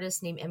queer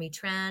artist named Emmy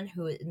Tran,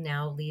 who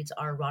now leads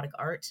our erotic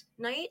art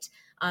night.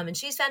 And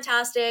she's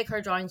fantastic.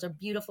 Her drawings are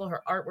beautiful.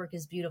 Her artwork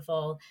is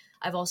beautiful.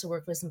 I've also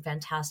worked with some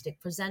fantastic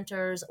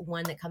presenters.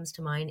 One that comes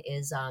to mind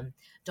is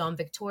Dom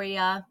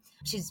Victoria.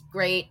 She's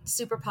great,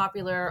 super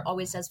popular,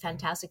 always does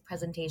fantastic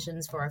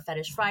presentations for our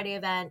Fetish Friday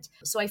event.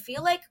 So I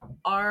feel like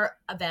our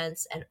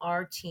events and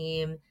our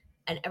team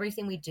and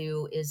everything we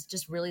do is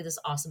just really this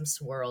awesome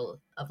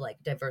swirl of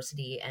like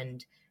diversity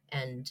and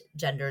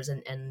genders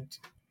and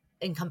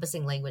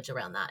encompassing language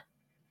around that.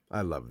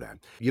 I love that.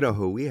 You know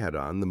who we had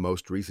on the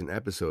most recent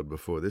episode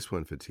before this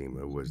one,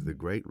 Fatima, was the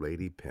great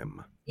Lady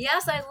Pim.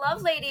 Yes, I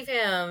love Lady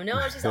Pim.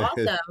 No, she's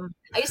awesome.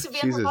 I used to be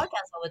on she's her a,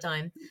 podcast all the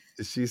time.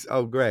 she's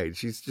oh great.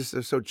 She's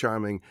just so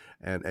charming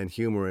and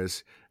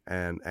humorous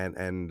and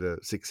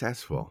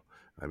successful.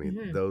 I mean,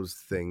 Hmm. those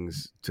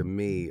things to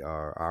me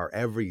are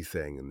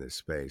everything in this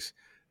space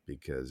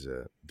because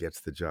gets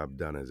the job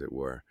done, as it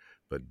were,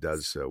 but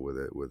does so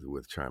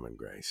with charm and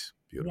grace.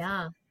 Beautiful.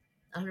 Yeah,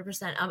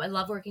 100%. I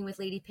love working with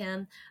Lady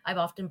Pim. I've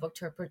often booked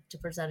her to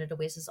present at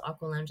Oasis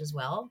Aqua Lounge as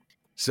well.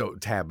 So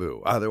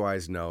Taboo,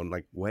 otherwise known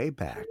like way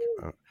back,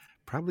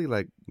 probably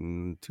like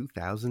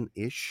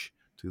 2000-ish,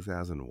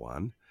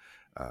 2001.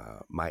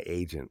 My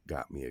agent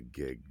got me a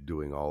gig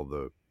doing all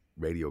the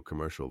radio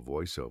commercial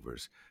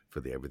voiceovers for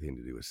the Everything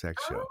to Do with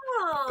Sex show. The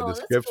Oh,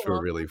 that's scripts were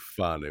cool. really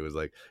fun. It was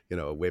like,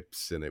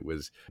 whips, and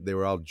they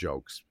were all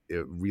jokes,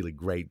 really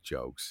great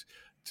jokes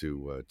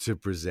to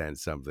present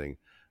something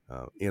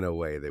in a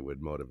way that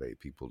would motivate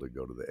people to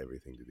go to the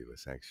Everything to Do with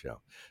Sex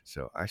show.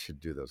 So I should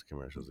do those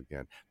commercials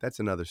again. That's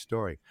another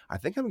story. I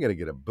think I'm going to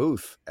get a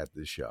booth at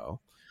the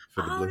show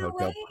for the Oh, Blue no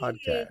Hotel way.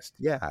 podcast.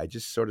 Yeah, I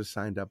just sort of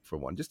signed up for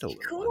one, just a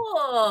little one.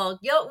 Cool.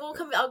 Yo,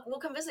 we'll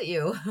come visit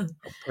you. Oh,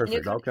 And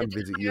you perfect. come I'll you come can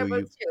visit come to our you.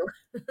 You booth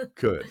too.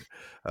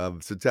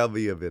 could. So tell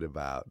me a bit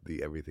about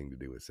the Everything to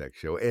Do with Sex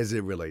show as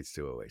it relates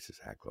to Oasis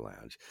Aqua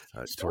Lounge.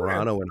 Sure.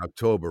 Toronto in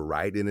October,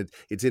 right? And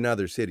it's in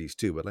other cities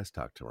too, but let's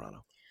talk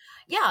Toronto.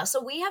 Yeah,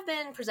 so we have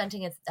been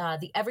presenting at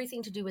the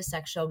Everything to Do with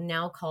Sex show,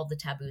 now called the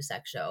Taboo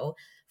Sex show,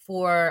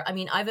 I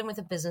mean, I've been with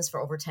the business for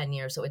over 10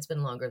 years, so it's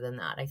been longer than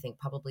that. I think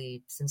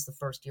probably since the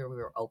first year we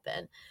were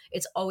open.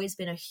 It's always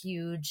been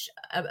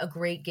a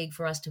great gig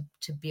for us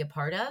to be a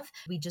part of.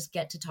 We just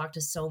get to talk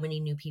to so many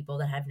new people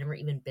that have never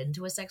even been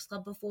to a sex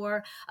club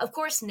before. Of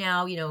course,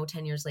 now,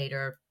 10 years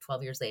later,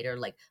 12 years later,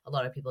 like a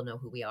lot of people know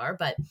who we are,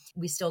 but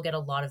we still get a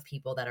lot of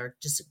people that are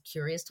just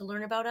curious to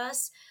learn about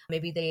us.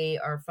 Maybe they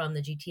are from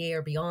the GTA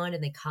or beyond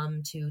and they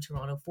come to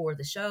Toronto for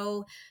the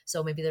show.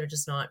 So maybe they're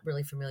just not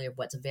really familiar with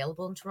what's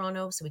available in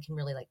Toronto. So we can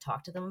really like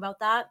talk to them about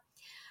that.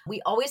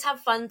 We always have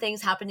fun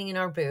things happening in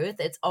our booth.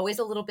 It's always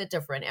a little bit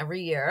different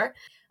every year.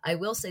 I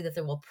will say that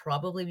there will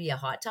probably be a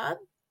hot tub.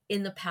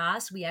 In the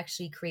past, we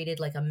actually created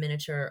like a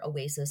miniature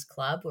Oasis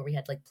club where we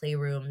had like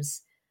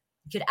playrooms.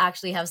 You could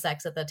actually have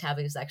sex at the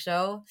Taboo Sex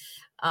Show.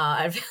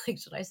 I feel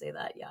like, should I say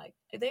that? Yeah,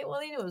 they knew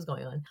what was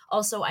going on.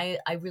 Also, I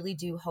really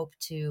do hope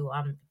to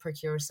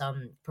procure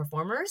some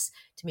performers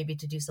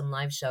to do some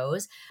live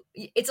shows.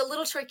 It's a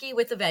little tricky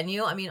with the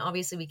venue. I mean,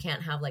 obviously we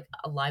can't have like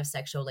a live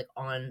sex show like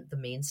on the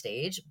main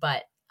stage,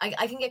 but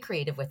I can get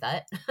creative with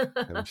that.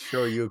 I'm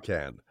sure you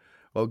can.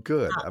 Well,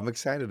 good. I'm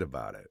excited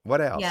about it.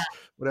 What Yeah. else?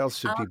 What else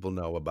should people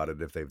know about it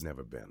if they've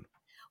never been?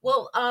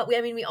 Well,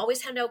 we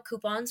always hand out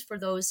coupons for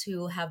those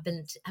who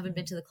haven't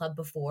been to the club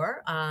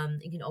before.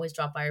 You can always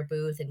drop by our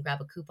booth and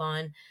grab a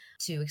coupon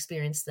to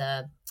experience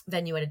the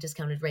venue at a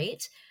discounted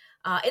rate.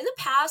 In the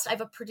past,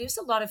 I've produced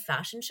a lot of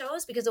fashion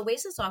shows because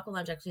Oasis Aqua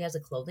Lounge actually has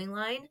a clothing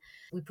line.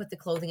 We put the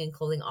clothing in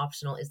clothing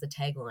optional is the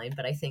tagline,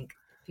 but I think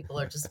people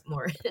are just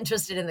more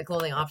interested in the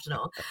clothing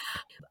optional.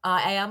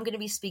 I am going to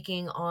be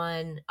speaking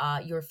on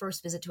your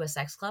first visit to a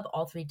sex club,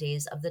 all 3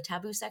 days of the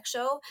Taboo Sex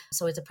Show.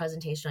 So it's a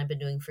presentation I've been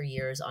doing for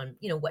years on,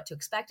 what to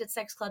expect at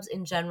sex clubs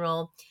in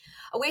general.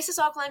 Oasis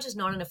Aqua Lounge is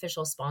not an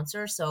official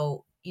sponsor,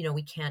 so,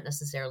 we can't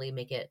necessarily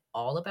make it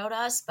all about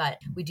us, but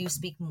we do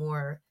speak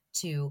more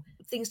to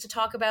things to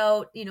talk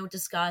about,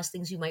 discuss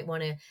things you might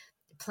want to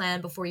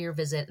plan before your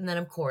visit. And then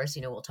of course,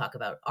 we'll talk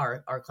about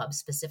our club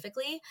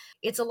specifically.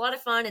 It's a lot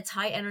of fun. It's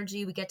high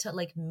energy. We get to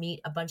like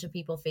meet a bunch of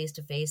people face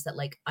to face that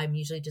like I'm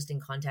usually just in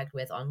contact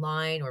with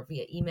online or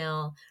via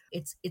email.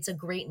 It's a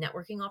great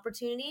networking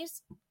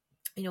opportunities.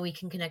 We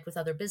can connect with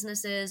other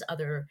businesses,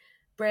 other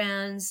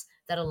brands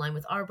that align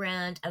with our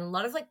brand. And a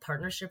lot of like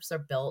partnerships are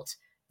built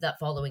that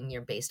following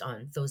year based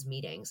on those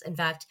meetings. In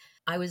fact,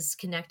 I was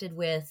connected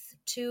with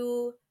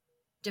 2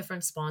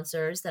 different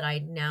sponsors that I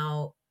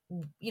now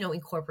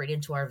incorporate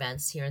into our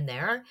events here and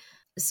there.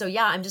 So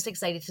yeah, I'm just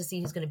excited to see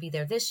who's going to be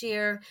there this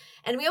year.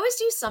 And we always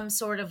do some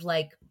sort of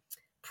like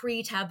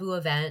pre-taboo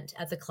event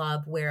at the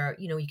club where,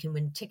 you can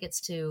win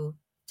tickets to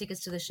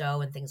the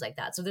show and things like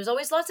that. So there's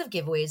always lots of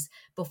giveaways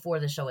before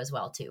the show as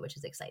well too, which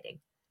is exciting.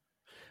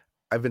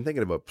 I've been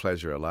thinking about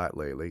pleasure a lot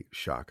lately.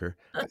 Shocker.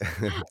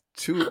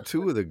 Two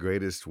of the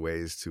greatest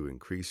ways to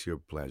increase your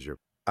pleasure.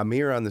 A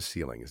mirror on the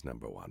ceiling is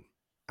number one.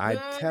 I'm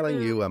telling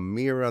Mm. you, a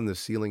mirror on the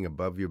ceiling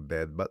above your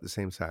bed, about the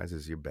same size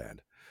as your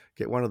bed.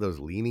 Get one of those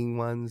leaning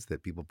ones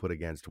that people put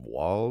against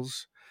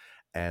walls,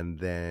 and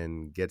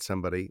then get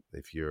somebody,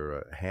 if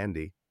you're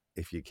handy.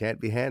 If you can't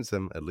be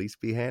handsome, at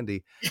least be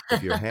handy.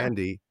 If you're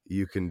handy,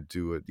 you can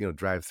do it,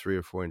 drive 3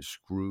 or 4 inch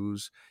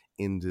screws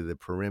into the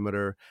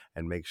perimeter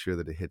and make sure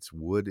that it hits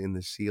wood in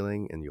the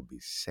ceiling and you'll be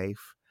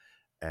safe.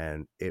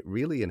 And it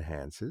really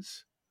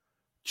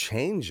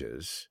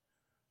changes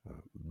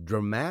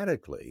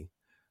dramatically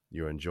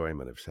your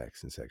enjoyment of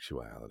sex and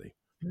sexuality.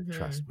 Mhm.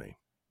 Trust me,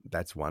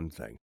 that's one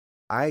thing.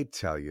 I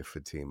tell you,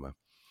 Fatima,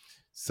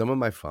 some of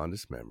my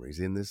fondest memories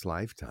in this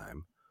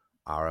lifetime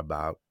are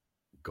about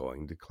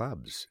going to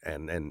clubs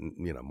and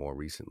more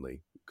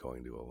recently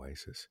going to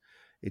Oasis.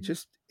 It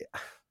just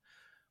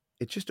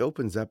it just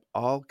opens up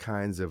all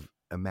kinds of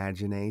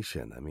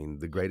imagination. I mean,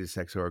 the greatest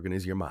sex organ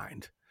is your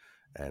mind.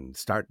 And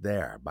start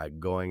there by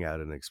going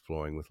out and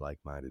exploring with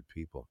like-minded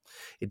people.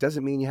 It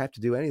doesn't mean you have to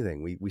do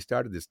anything. We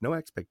started this, no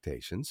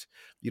expectations.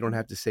 You don't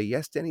have to say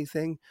yes to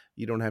anything.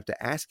 You don't have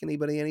to ask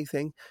anybody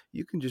anything.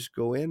 You can just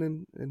go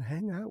in and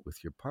hang out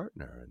with your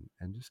partner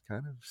and just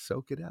kind of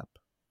soak it up.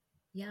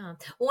 Yeah.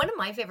 Well, one of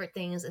my favorite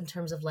things in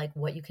terms of like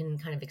what you can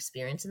kind of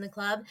experience in the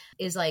club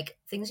is like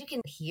things you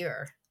can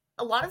hear.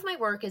 A lot of my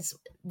work is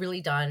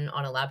really done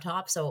on a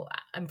laptop, so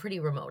I'm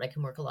pretty remote. I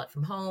can work a lot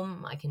from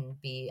home. I can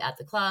be at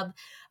the club.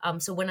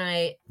 So when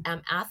I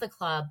am at the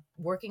club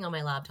working on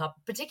my laptop,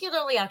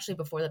 particularly actually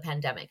before the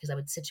pandemic, because I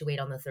would situate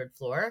on the 3rd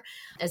floor,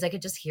 as I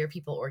could just hear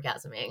people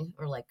orgasming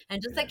or like,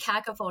 and just the Yes.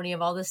 cacophony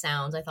of all the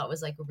sounds, I thought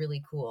was like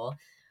really cool.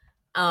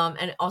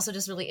 And also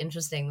just really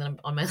interesting that I'm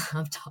on my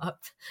laptop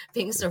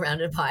being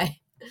surrounded by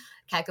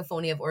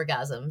cacophony of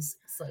orgasms.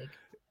 It's like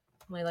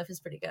my life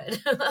is pretty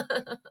good.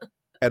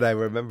 And I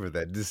remember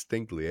that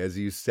distinctly. As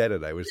you said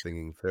it, I was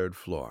thinking 3rd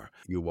floor.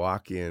 You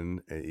walk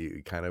in and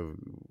you kind of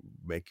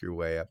make your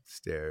way up the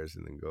stairs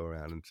and then go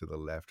around and to the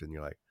left and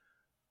you're like,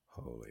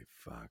 holy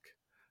fuck,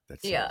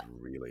 that sounds Yeah.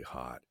 really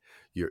hot.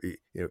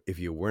 If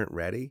you weren't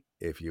ready,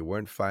 if you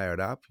weren't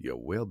fired up, you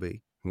will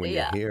be when you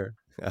Yeah. hear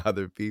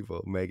other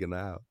people making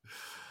out.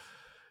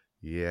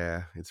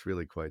 Yeah, it's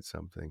really quite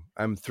something.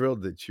 I'm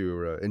thrilled that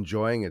you're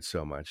enjoying it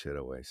so much at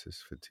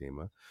Oasis,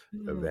 Fatima.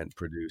 Mhm. Event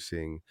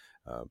producing,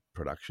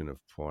 production of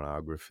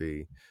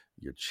pornography,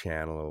 your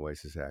channel,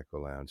 Oasis Aqua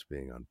Lounge,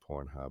 being on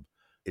Pornhub.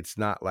 It's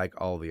not like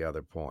all the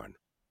other porn.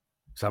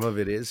 Some of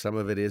it is, some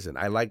of it isn't.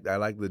 I like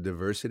the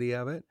diversity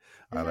of it.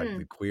 I like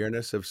the Mhm.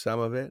 queerness of some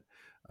of it.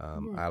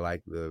 Mhm. I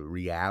like the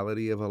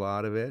reality of a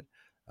lot of it.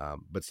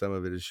 But some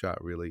of it is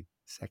shot really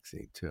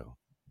sexy too.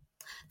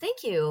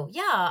 Thank you.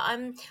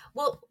 Yeah.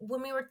 Well,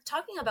 when we were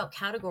talking about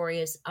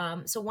categories,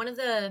 so one of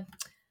the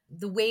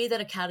way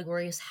that a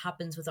category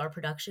happens with our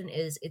production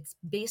is it's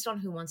based on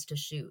who wants to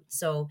shoot.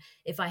 So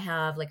if I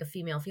have like a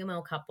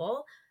female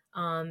couple,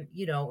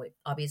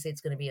 obviously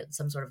it's going to be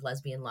some sort of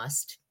lesbian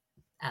lust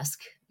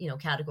esque,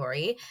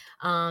 category.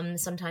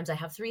 Sometimes I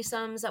have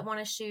threesomes that want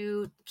to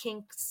shoot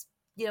kinks,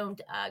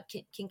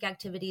 kink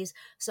activities.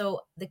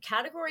 So the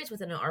categories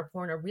within our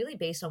porn are really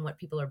based on what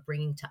people are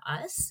bringing to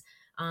us.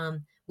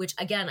 Which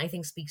again I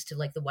think speaks to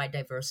like the wide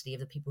diversity of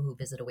the people who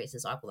visit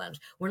Oasis Aqua Lounge.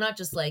 We're not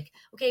just like,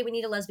 okay, we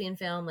need a lesbian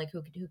film, like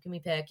who can we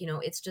pick?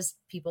 It's just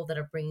people that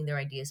are bringing their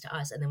ideas to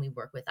us, and then we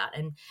work with that,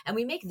 and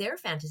we make their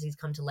fantasies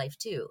come to life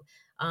too.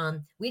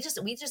 We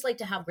just like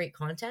to have great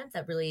content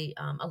that really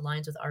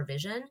aligns with our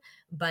vision,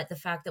 but the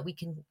fact that we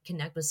can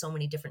connect with so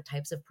many different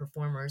types of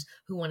performers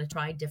who want to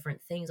try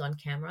different things on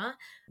camera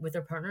with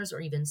their partners or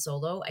even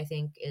solo, I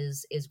think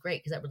is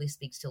great, because that really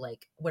speaks to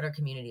like what our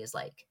community is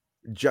like.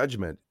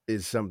 Judgment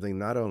is something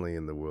not only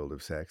in the world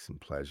of sex and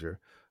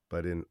pleasure,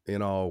 but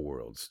in all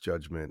worlds.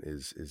 Judgment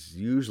is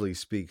usually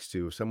speaks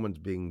to if someone's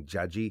being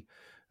judgy.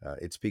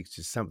 It speaks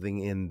to something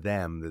in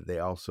them that they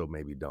also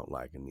maybe don't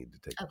like and need to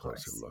take a Of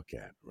closer course. look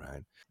at.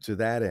 Right. To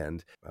that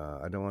end,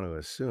 I don't want to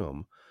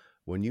assume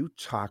when you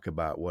talk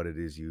about what it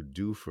is you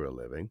do for a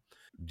living.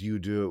 Do you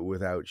do it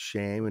without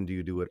shame, and do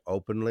you do it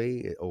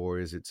openly, or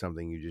is it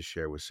something you just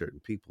share with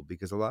certain people?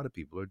 Because a lot of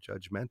people are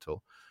judgmental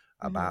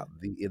about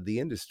Mhm. the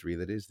industry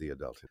that is the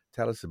adult.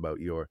 Tell us about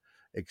your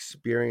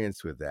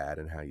experience with that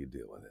and how you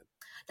deal with it.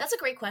 That's a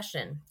great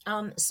question.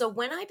 So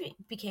when I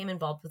became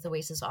involved with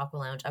Oasis Aqua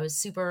Lounge, I was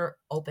super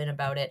open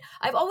about it.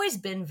 I've always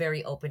been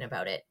very open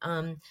about it.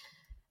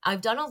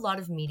 I've done a lot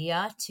of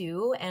media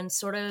too, and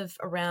sort of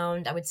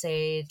around, I would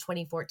say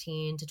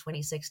 2014 to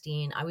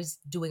 2016, I was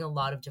doing a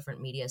lot of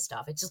different media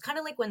stuff. It's just kind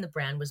of like when the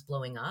brand was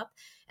blowing up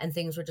and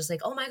things were just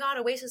like, oh my God,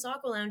 Oasis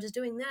Aqua Lounge is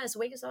doing this,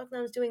 Oasis Aqua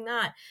Lounge is doing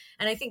that.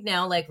 And I think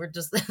now, like, we're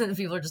just,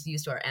 people are just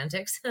used to our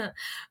antics.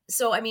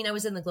 So, I mean, I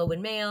was in the Globe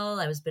and Mail,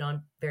 I was been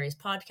on various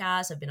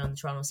podcasts, I've been on the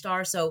Toronto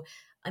Star. So,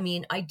 I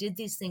mean, I did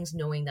these things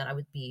knowing that I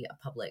would be a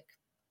public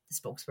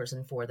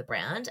spokesperson for the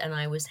brand, and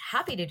I was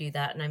happy to do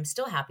that, and I'm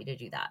still happy to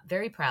do that.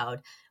 Very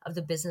proud of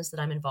the business that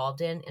I'm involved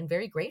in, and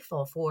very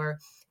grateful for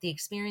the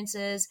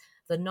experiences,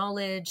 the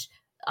knowledge,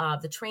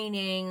 the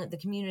training, the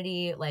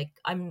community. Like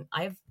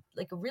I've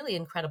like a really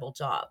incredible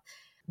job.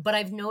 But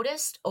I've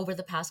noticed over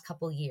the past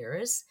couple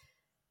years,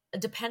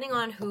 depending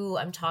on who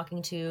I'm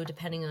talking to,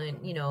 depending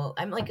on,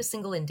 I'm like a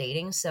single and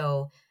dating,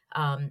 so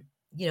um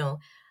you know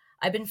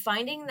I've been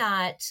finding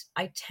that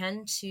I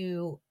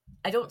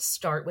don't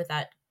start with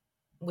that,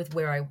 with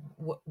where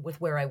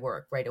I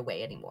work right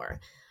away anymore.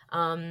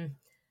 Um,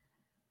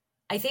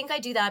 I think I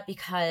do that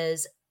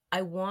because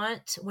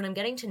when I'm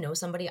getting to know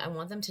somebody, I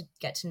want them to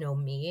get to know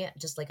me,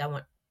 just like I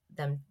want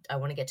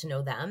to get to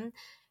know them.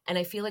 And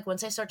I feel like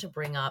once I start to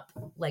bring up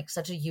like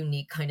such a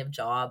unique kind of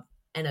job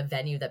and a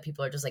venue that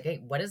people are just like,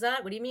 hey, what is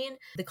that? What do you mean?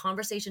 The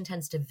conversation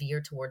tends to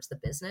veer towards the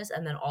business.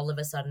 And then all of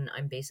a sudden,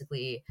 I'm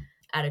basically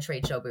at a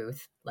trade show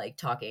booth, like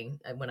talking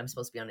when I'm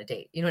supposed to be on a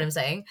date. You know what I'm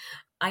saying?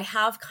 I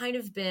have kind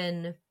of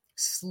been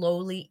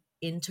slowly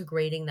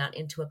integrating that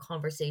into a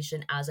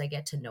conversation as I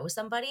get to know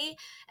somebody,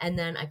 and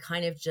then I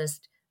kind of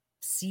just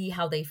see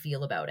how they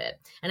feel about it.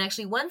 And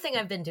actually, one thing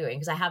I've been doing,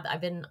 because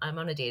I'm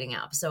on a dating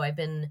app, so I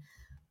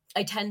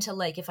tend to,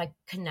 like, if I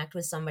connect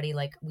with somebody,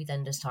 like we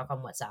then just talk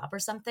on WhatsApp or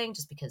something,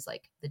 just because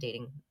like the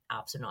dating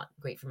apps are not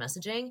great for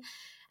messaging.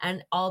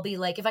 And I'll be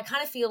like, if I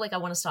kind of feel like I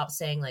want to stop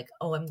saying like,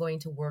 oh, I'm going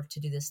to work to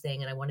do this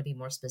thing and I want to be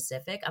more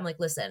specific, I'm like,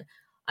 listen,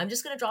 I'm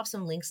just going to drop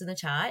some links in the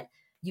chat.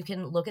 You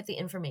can look at the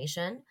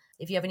information.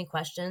 If you have any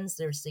questions,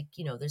 there's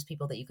like, there's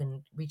people that you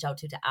can reach out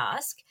to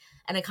ask.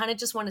 And I kind of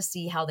just want to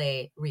see how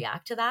they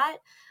react to that,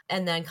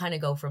 and then kind of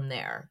go from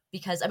there.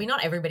 Because I mean,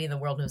 not everybody in the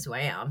world knows who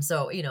I am.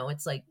 So,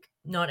 it's like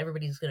not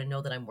everybody's going to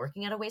know that I'm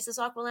working at Oasis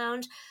Aqua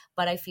Lounge.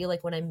 But I feel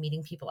like when I'm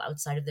meeting people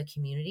outside of the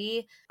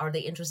community, are they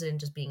interested in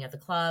just being at the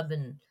club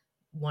and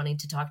wanting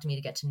to talk to me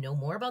to get to know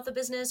more about the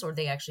business, or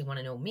they actually want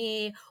to know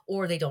me,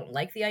 or they don't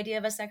like the idea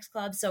of a sex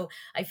club? So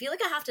I feel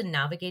like I have to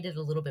navigate it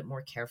a little bit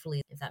more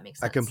carefully, if that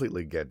makes I sense.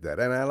 completely get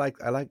that, and I like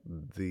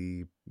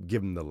the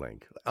give them the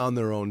link on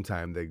their own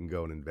time. They can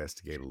go and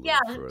investigate a Yeah,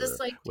 little just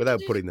further like,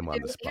 without putting them on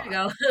the here you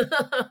spot.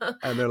 go.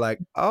 And they're like,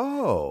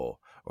 oh,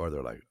 or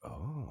they're like,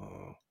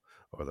 oh,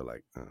 or they're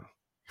like, oh,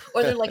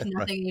 Or they're like right,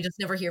 nothing, you just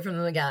never hear from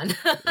them again.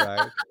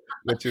 right,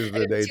 which is I the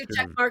get the two nature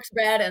check of marks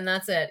read, and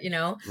that's it.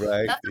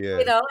 right, That's okay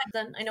yeah. though,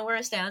 then I know where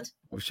I stand.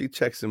 Well, she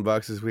checked some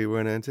boxes we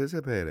weren't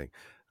anticipating.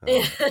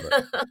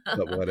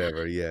 But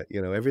whatever, yeah,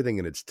 everything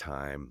in its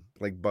time.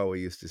 Like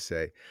Bowie used to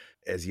say,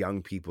 as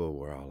young people,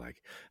 we're all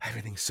like,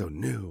 everything's so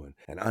new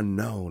and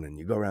unknown, and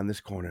you go around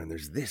this corner and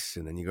there's this,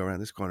 and then you go around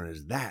this corner and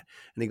there's that.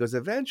 And he goes,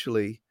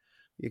 eventually,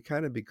 you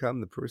kind of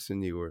become the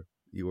person you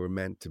were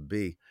meant to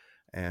be.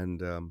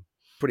 And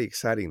pretty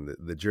exciting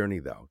the journey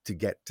though to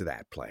get to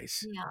that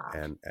place.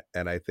 Yeah.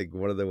 And I think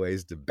one of the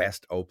ways to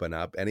best open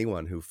up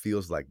anyone who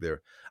feels like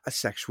they're a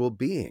sexual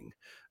being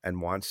and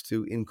wants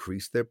to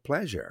increase their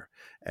pleasure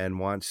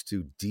and wants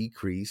to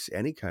decrease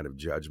any kind of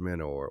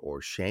judgment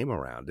or shame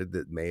around it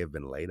that may have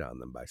been laid on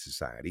them by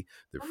society,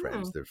 their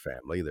friends, their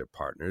family, their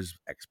partners,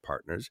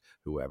 ex-partners,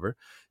 whoever,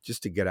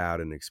 just to get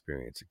out and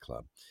experience a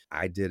club.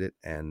 I did it,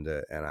 and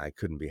I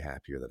couldn't be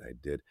happier that I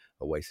did.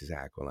 Oasis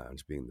Aqua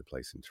Lounge being the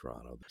place in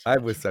Toronto. I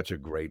was such a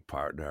great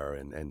partner,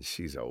 and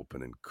she's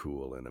open and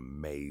cool and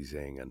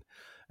amazing,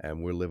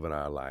 and we're living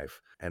our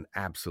life, an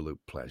absolute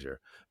pleasure,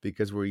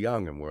 because we're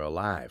young and we're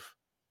alive.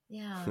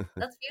 Yeah,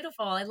 that's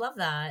beautiful. I love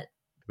that. It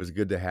was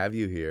good to have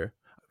you here.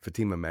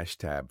 Fatima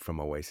Mechtab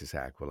from Oasis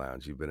Aqua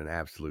Lounge. You've been an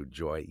absolute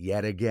joy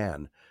yet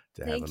again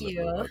to have Thank on the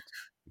you. Blue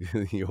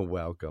Hotel. You're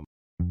welcome.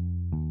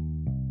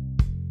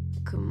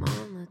 Come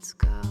on, let's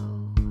go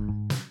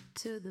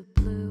to the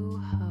Blue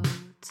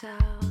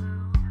Hotel.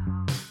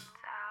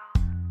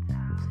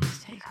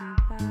 Please take me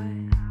back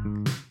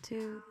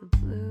to the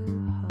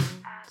Blue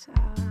Hotel.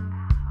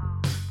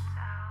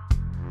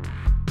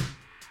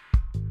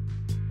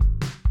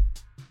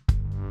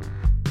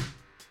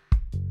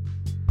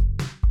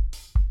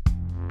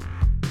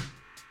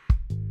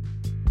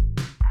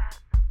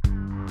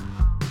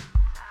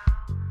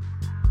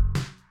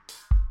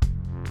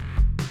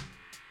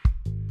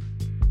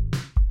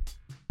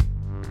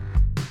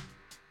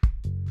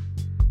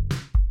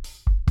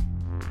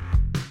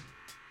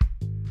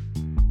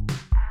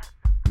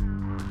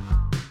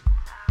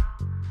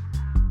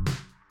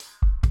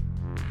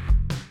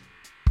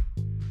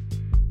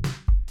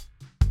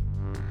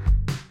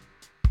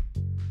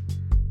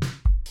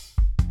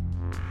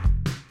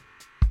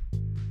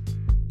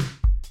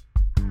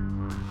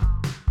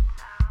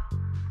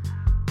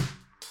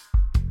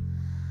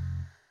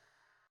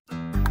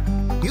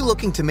 You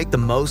looking to make the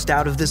most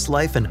out of this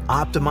life and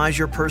optimize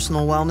your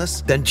personal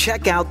wellness? Then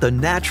check out the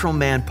Natural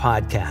Man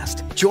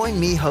Podcast. Join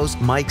me, host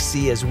Mike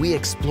C., as we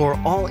explore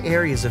all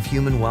areas of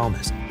human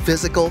wellness,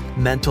 physical,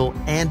 mental,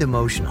 and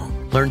emotional.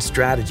 Learn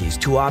strategies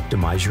to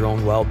optimize your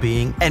own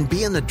well-being and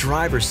be in the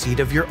driver's seat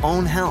of your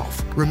own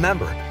health.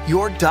 Remember,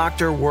 your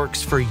doctor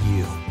works for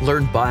you.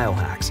 Learn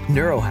biohacks,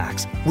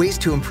 neurohacks, ways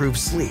to improve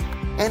sleep,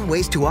 and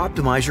ways to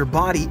optimize your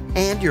body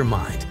and your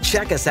mind.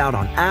 Check us out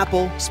on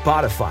Apple,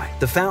 Spotify,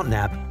 the Fountain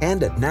app,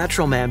 and at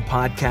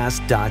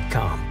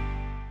naturalmanpodcast.com.